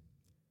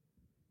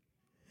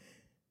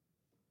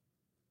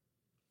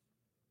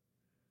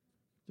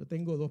 yo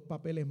tengo 2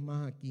 papeles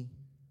más aquí,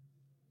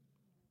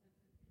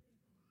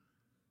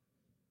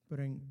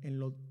 pero en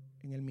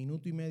el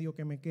minuto y medio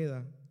que me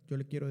queda, yo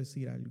le quiero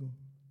decir algo.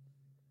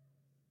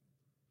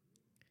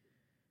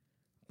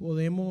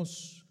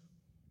 Podemos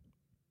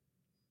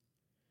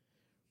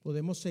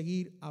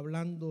seguir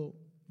hablando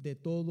de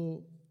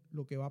todo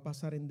lo que va a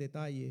pasar en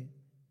detalle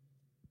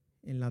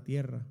en la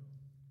tierra.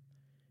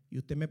 Y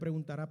usted me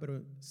preguntará,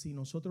 pero si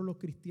nosotros los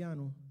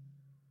cristianos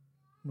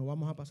no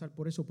vamos a pasar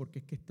por eso, porque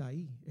es que está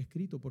ahí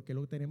escrito, porque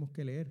lo tenemos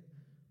que leer.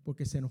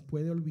 porque se nos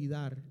puede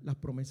olvidar las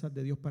promesas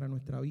de Dios para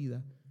nuestra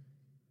vida.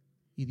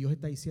 Y Dios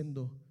está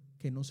diciendo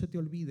que no se te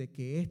olvide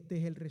que este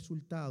es el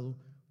resultado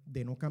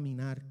de no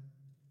caminar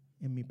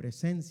en mi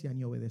presencia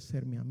ni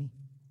obedecerme a mí.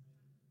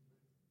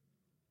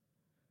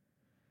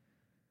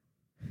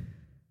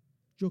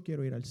 Yo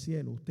quiero ir al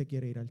cielo, usted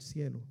quiere ir al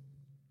cielo.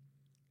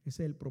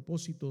 Ese es el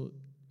propósito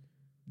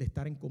de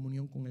estar en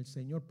comunión con el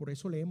Señor. Por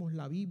eso leemos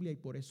la Biblia y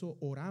por eso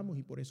oramos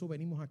y por eso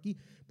venimos aquí,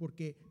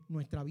 porque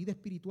nuestra vida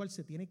espiritual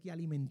se tiene que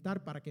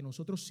alimentar para que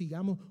nosotros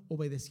sigamos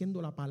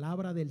obedeciendo la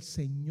palabra del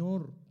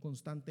Señor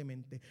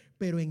constantemente.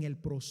 Pero en el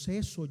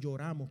proceso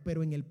lloramos,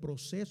 pero en el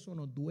proceso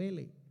nos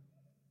duele,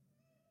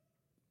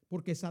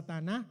 porque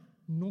Satanás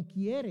no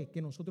quiere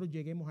que nosotros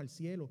lleguemos al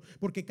cielo,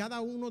 porque cada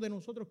uno de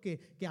nosotros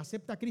que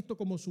acepta a Cristo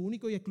como su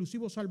único y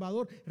exclusivo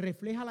Salvador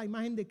refleja la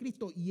imagen de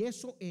Cristo, y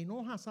eso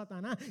enoja a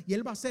Satanás, y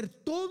él va a hacer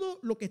todo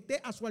lo que esté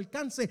a su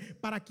alcance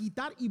para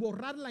quitar y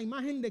borrar la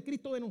imagen de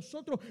Cristo de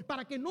nosotros,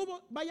 para que no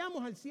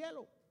vayamos al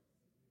cielo.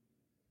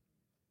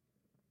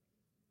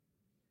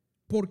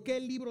 ¿Por qué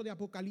el libro de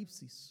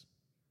Apocalipsis?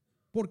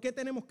 ¿Por qué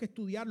tenemos que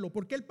estudiarlo?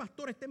 ¿Por qué el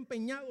pastor está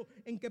empeñado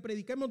en que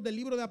prediquemos del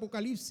libro de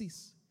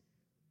Apocalipsis?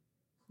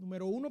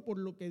 Número uno, por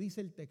lo que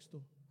dice el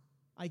texto.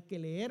 Hay que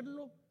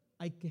leerlo,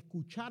 hay que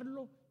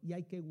escucharlo y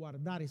hay que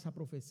guardar esa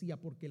profecía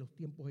porque los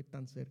tiempos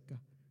están cerca.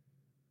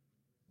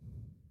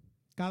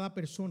 Cada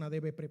persona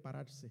debe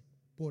prepararse.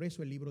 Por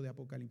eso el libro de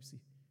Apocalipsis.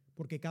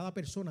 Porque cada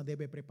persona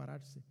debe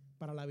prepararse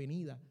para la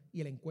venida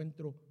y el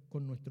encuentro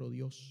con nuestro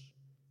Dios.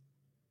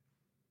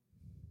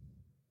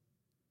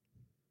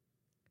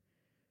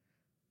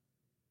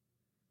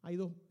 Hay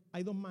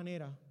dos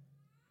maneras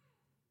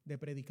de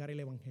predicar el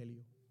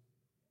evangelio.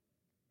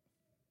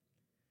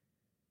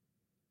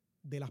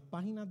 De las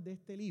páginas de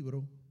este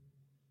libro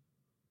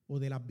o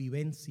de las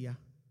vivencias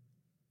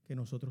que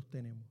nosotros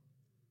tenemos.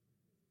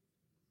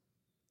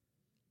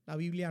 La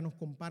Biblia nos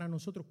compara a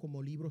nosotros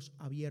como libros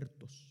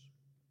abiertos.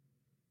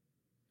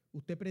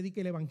 Usted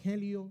predique el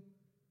evangelio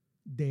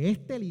de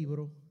este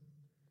libro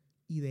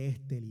y de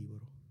este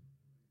libro.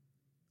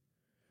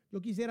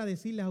 Yo quisiera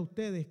decirles a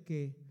ustedes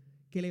que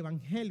el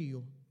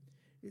evangelio,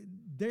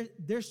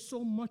 there's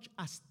so much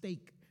at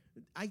stake.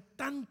 Hay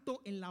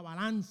tanto en la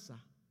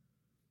balanza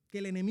que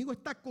el enemigo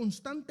está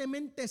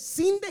constantemente,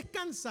 sin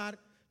descansar,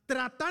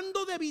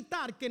 tratando de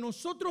evitar que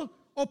nosotros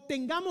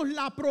obtengamos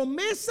la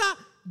promesa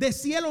de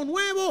cielo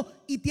nuevo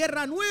y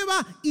tierra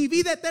nueva y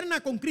vida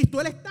eterna con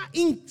Cristo. Él está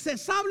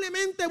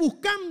incesablemente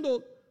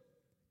buscando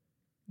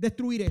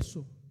destruir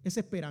eso,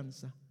 esa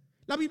esperanza.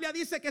 La Biblia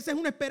dice que esa es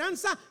una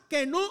esperanza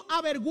que no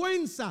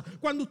avergüenza.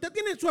 Cuando usted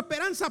tiene su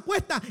esperanza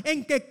puesta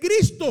en que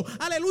Cristo,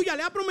 aleluya,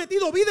 le ha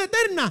prometido vida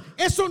eterna,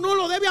 eso no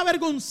lo debe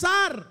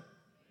avergonzar.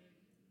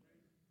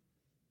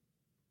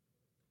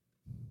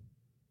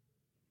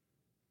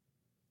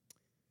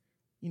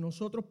 Y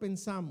nosotros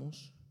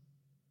pensamos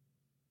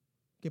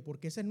que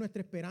porque esa es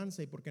nuestra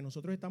esperanza y porque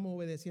nosotros estamos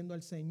obedeciendo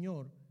al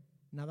Señor,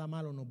 nada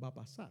malo nos va a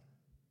pasar.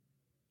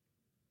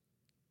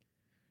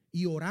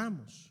 Y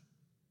oramos.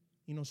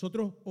 Y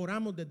nosotros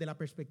oramos desde la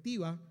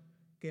perspectiva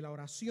que la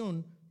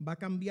oración va a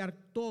cambiar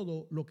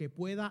todo lo que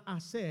pueda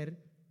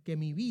hacer que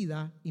mi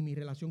vida y mi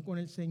relación con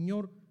el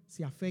Señor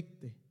se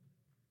afecte.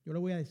 Yo le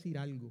voy a decir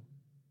algo.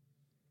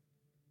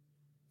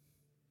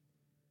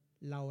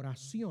 La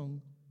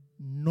oración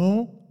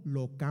no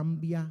lo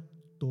cambia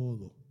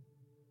todo.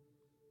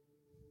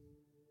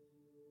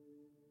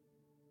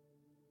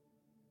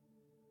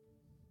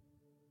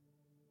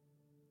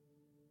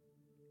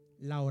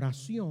 La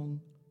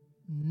oración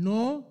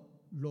no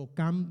lo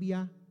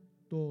cambia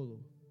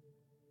todo.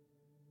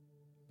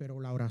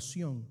 Pero la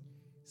oración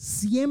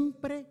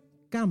siempre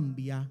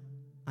cambia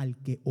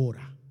al que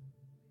ora.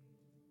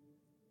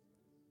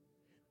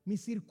 Mi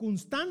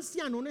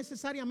circunstancia no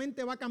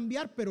necesariamente va a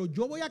cambiar, pero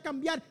yo voy a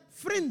cambiar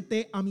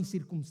frente a mi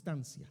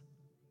circunstancia.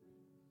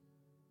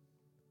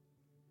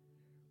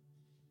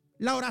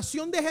 La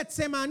oración de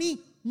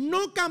Getsemaní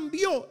no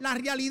cambió la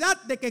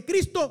realidad de que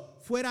Cristo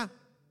fuera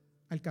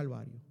al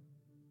Calvario.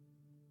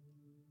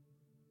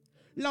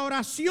 La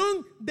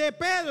oración de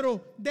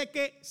Pedro de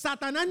que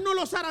Satanás no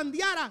lo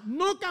zarandeara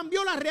no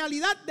cambió la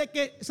realidad de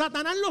que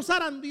Satanás lo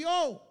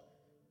zarandeó.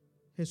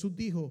 Jesús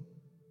dijo: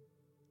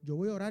 yo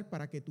voy a orar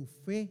para que tu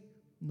fe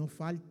no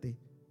falte,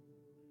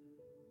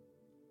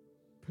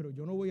 pero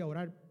yo no voy a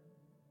orar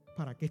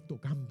para que esto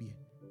cambie.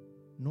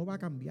 No va a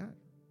cambiar.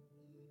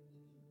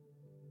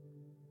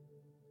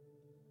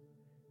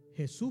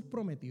 Jesús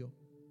prometió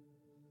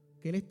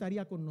que Él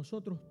estaría con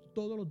nosotros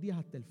todos los días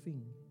hasta el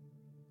fin.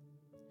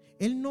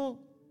 Él no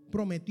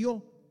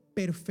prometió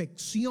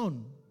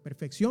perfección.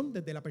 Perfección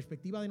desde la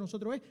perspectiva de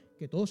nosotros es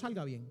que todo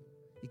salga bien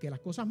y que las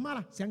cosas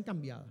malas sean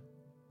cambiadas.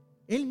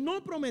 Él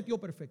no prometió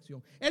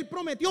perfección. Él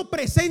prometió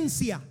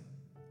presencia.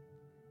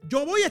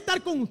 Yo voy a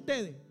estar con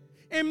ustedes.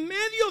 En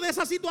medio de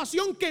esa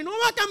situación que no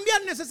va a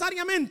cambiar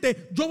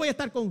necesariamente, yo voy a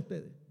estar con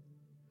ustedes.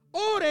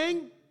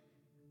 Oren,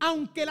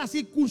 aunque la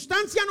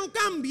circunstancia no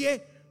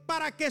cambie,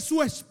 para que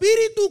su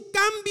espíritu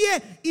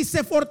cambie y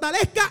se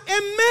fortalezca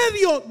en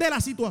medio de la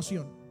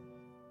situación.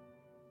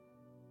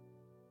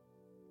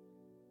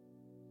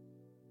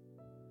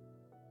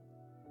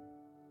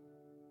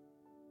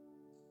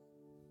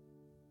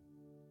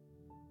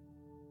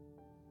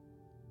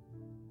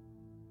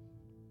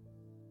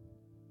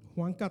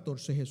 Juan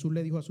 14, Jesús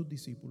le dijo a sus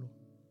discípulos: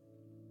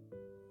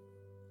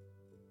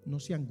 no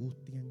se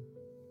angustien,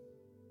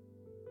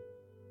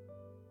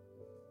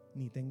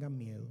 ni tengan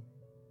miedo.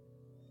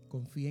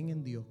 Confíen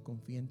en Dios,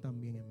 confíen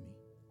también en mí.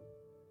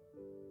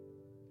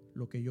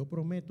 Lo que yo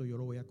prometo, yo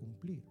lo voy a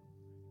cumplir.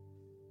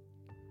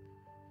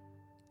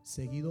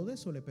 Seguido de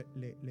eso,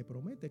 le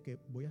promete que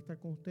voy a estar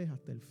con ustedes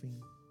hasta el fin.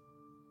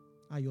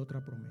 Hay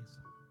otra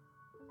promesa.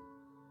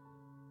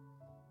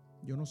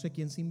 Yo no sé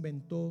quién se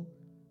inventó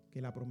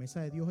que la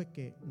promesa de Dios es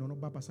que no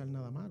nos va a pasar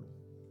nada malo.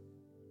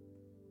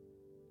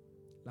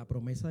 La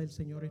promesa del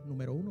Señor es,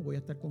 número uno, voy a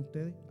estar con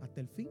ustedes hasta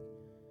el fin.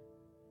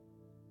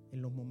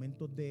 En los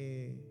momentos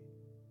de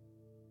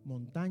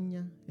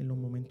montaña, en los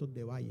momentos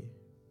de valle.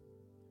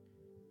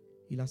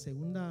 Y la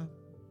segunda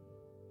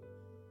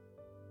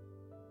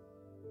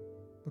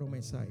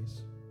promesa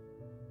es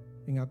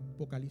en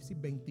Apocalipsis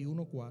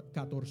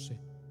 21:14.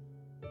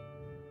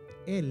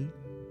 Él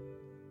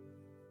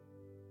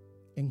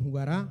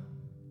enjugará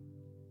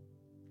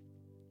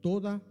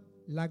toda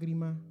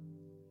lágrima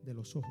de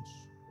los ojos.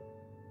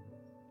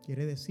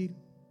 Quiere decir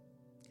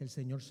que el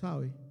Señor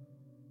sabe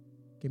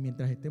que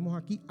mientras estemos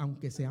aquí,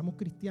 aunque seamos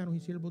cristianos y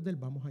siervos de Él,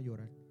 vamos a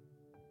llorar.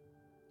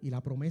 Y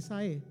la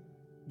promesa es,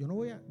 yo no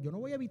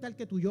voy a evitar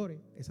que tú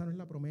llores. Esa no es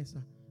la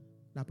promesa.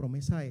 La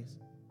promesa es,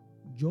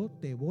 yo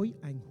te voy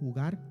a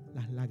enjugar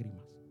las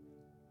lágrimas.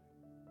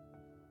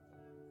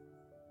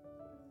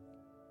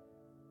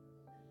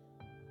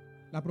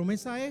 La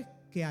promesa es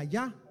que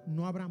allá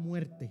no habrá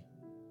muerte.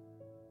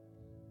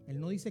 Él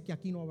no dice que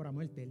aquí no habrá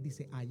muerte. Él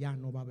dice, allá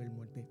no va a haber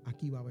muerte,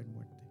 aquí va a haber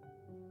muerte.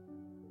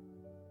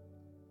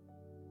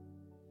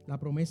 La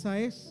promesa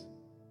es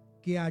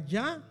que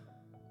allá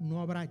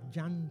no habrá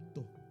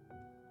llanto.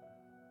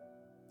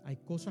 Hay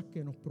cosas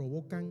que nos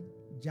provocan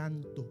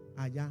llanto.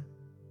 Allá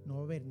no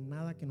va a haber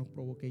nada que nos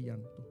provoque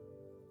llanto.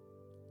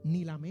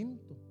 Ni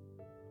lamento,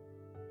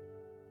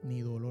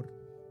 ni dolor.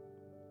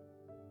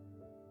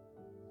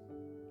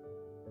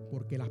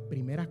 Porque las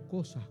primeras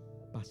cosas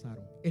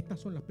pasaron. Estas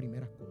son las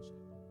primeras cosas.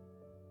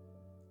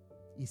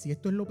 Y si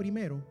esto es lo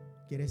primero,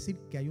 quiere decir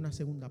que hay una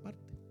segunda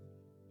parte.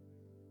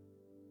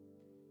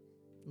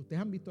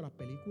 ¿Ustedes han visto las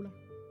películas?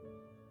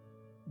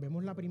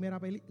 Vemos la primera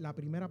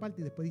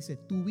parte y después dice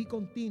to be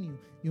continued.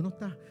 Y uno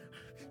está,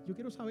 yo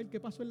quiero saber qué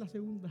pasó en la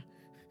segunda.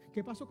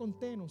 ¿Qué pasó con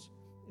Thanos?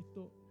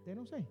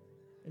 Thanos es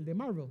el de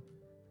Marvel.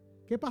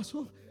 ¿Qué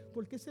pasó?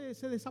 ¿Por qué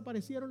se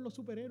desaparecieron los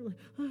superhéroes?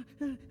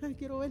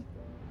 Quiero ver.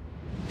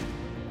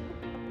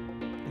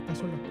 Estas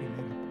son las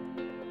primeras.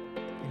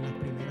 En las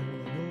primeras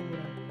uno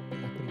llora,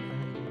 en las primeras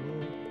hay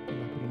dolor, en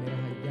las primeras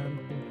hay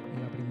llanto,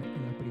 en la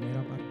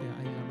primera parte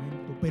hay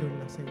lamento, pero en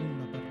la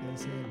segunda parte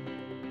dice él,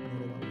 no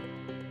lo va a ver.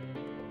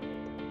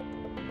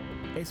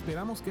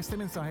 Esperamos que este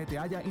mensaje te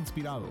haya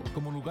inspirado.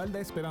 Como lugar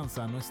de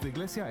esperanza, nuestra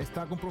iglesia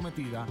está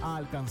comprometida a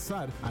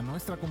alcanzar a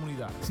nuestra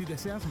comunidad. Si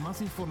deseas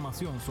más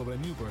información sobre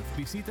New Birth,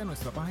 visita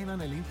nuestra página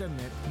en el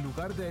internet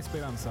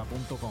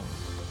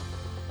lugardeesperanza.com.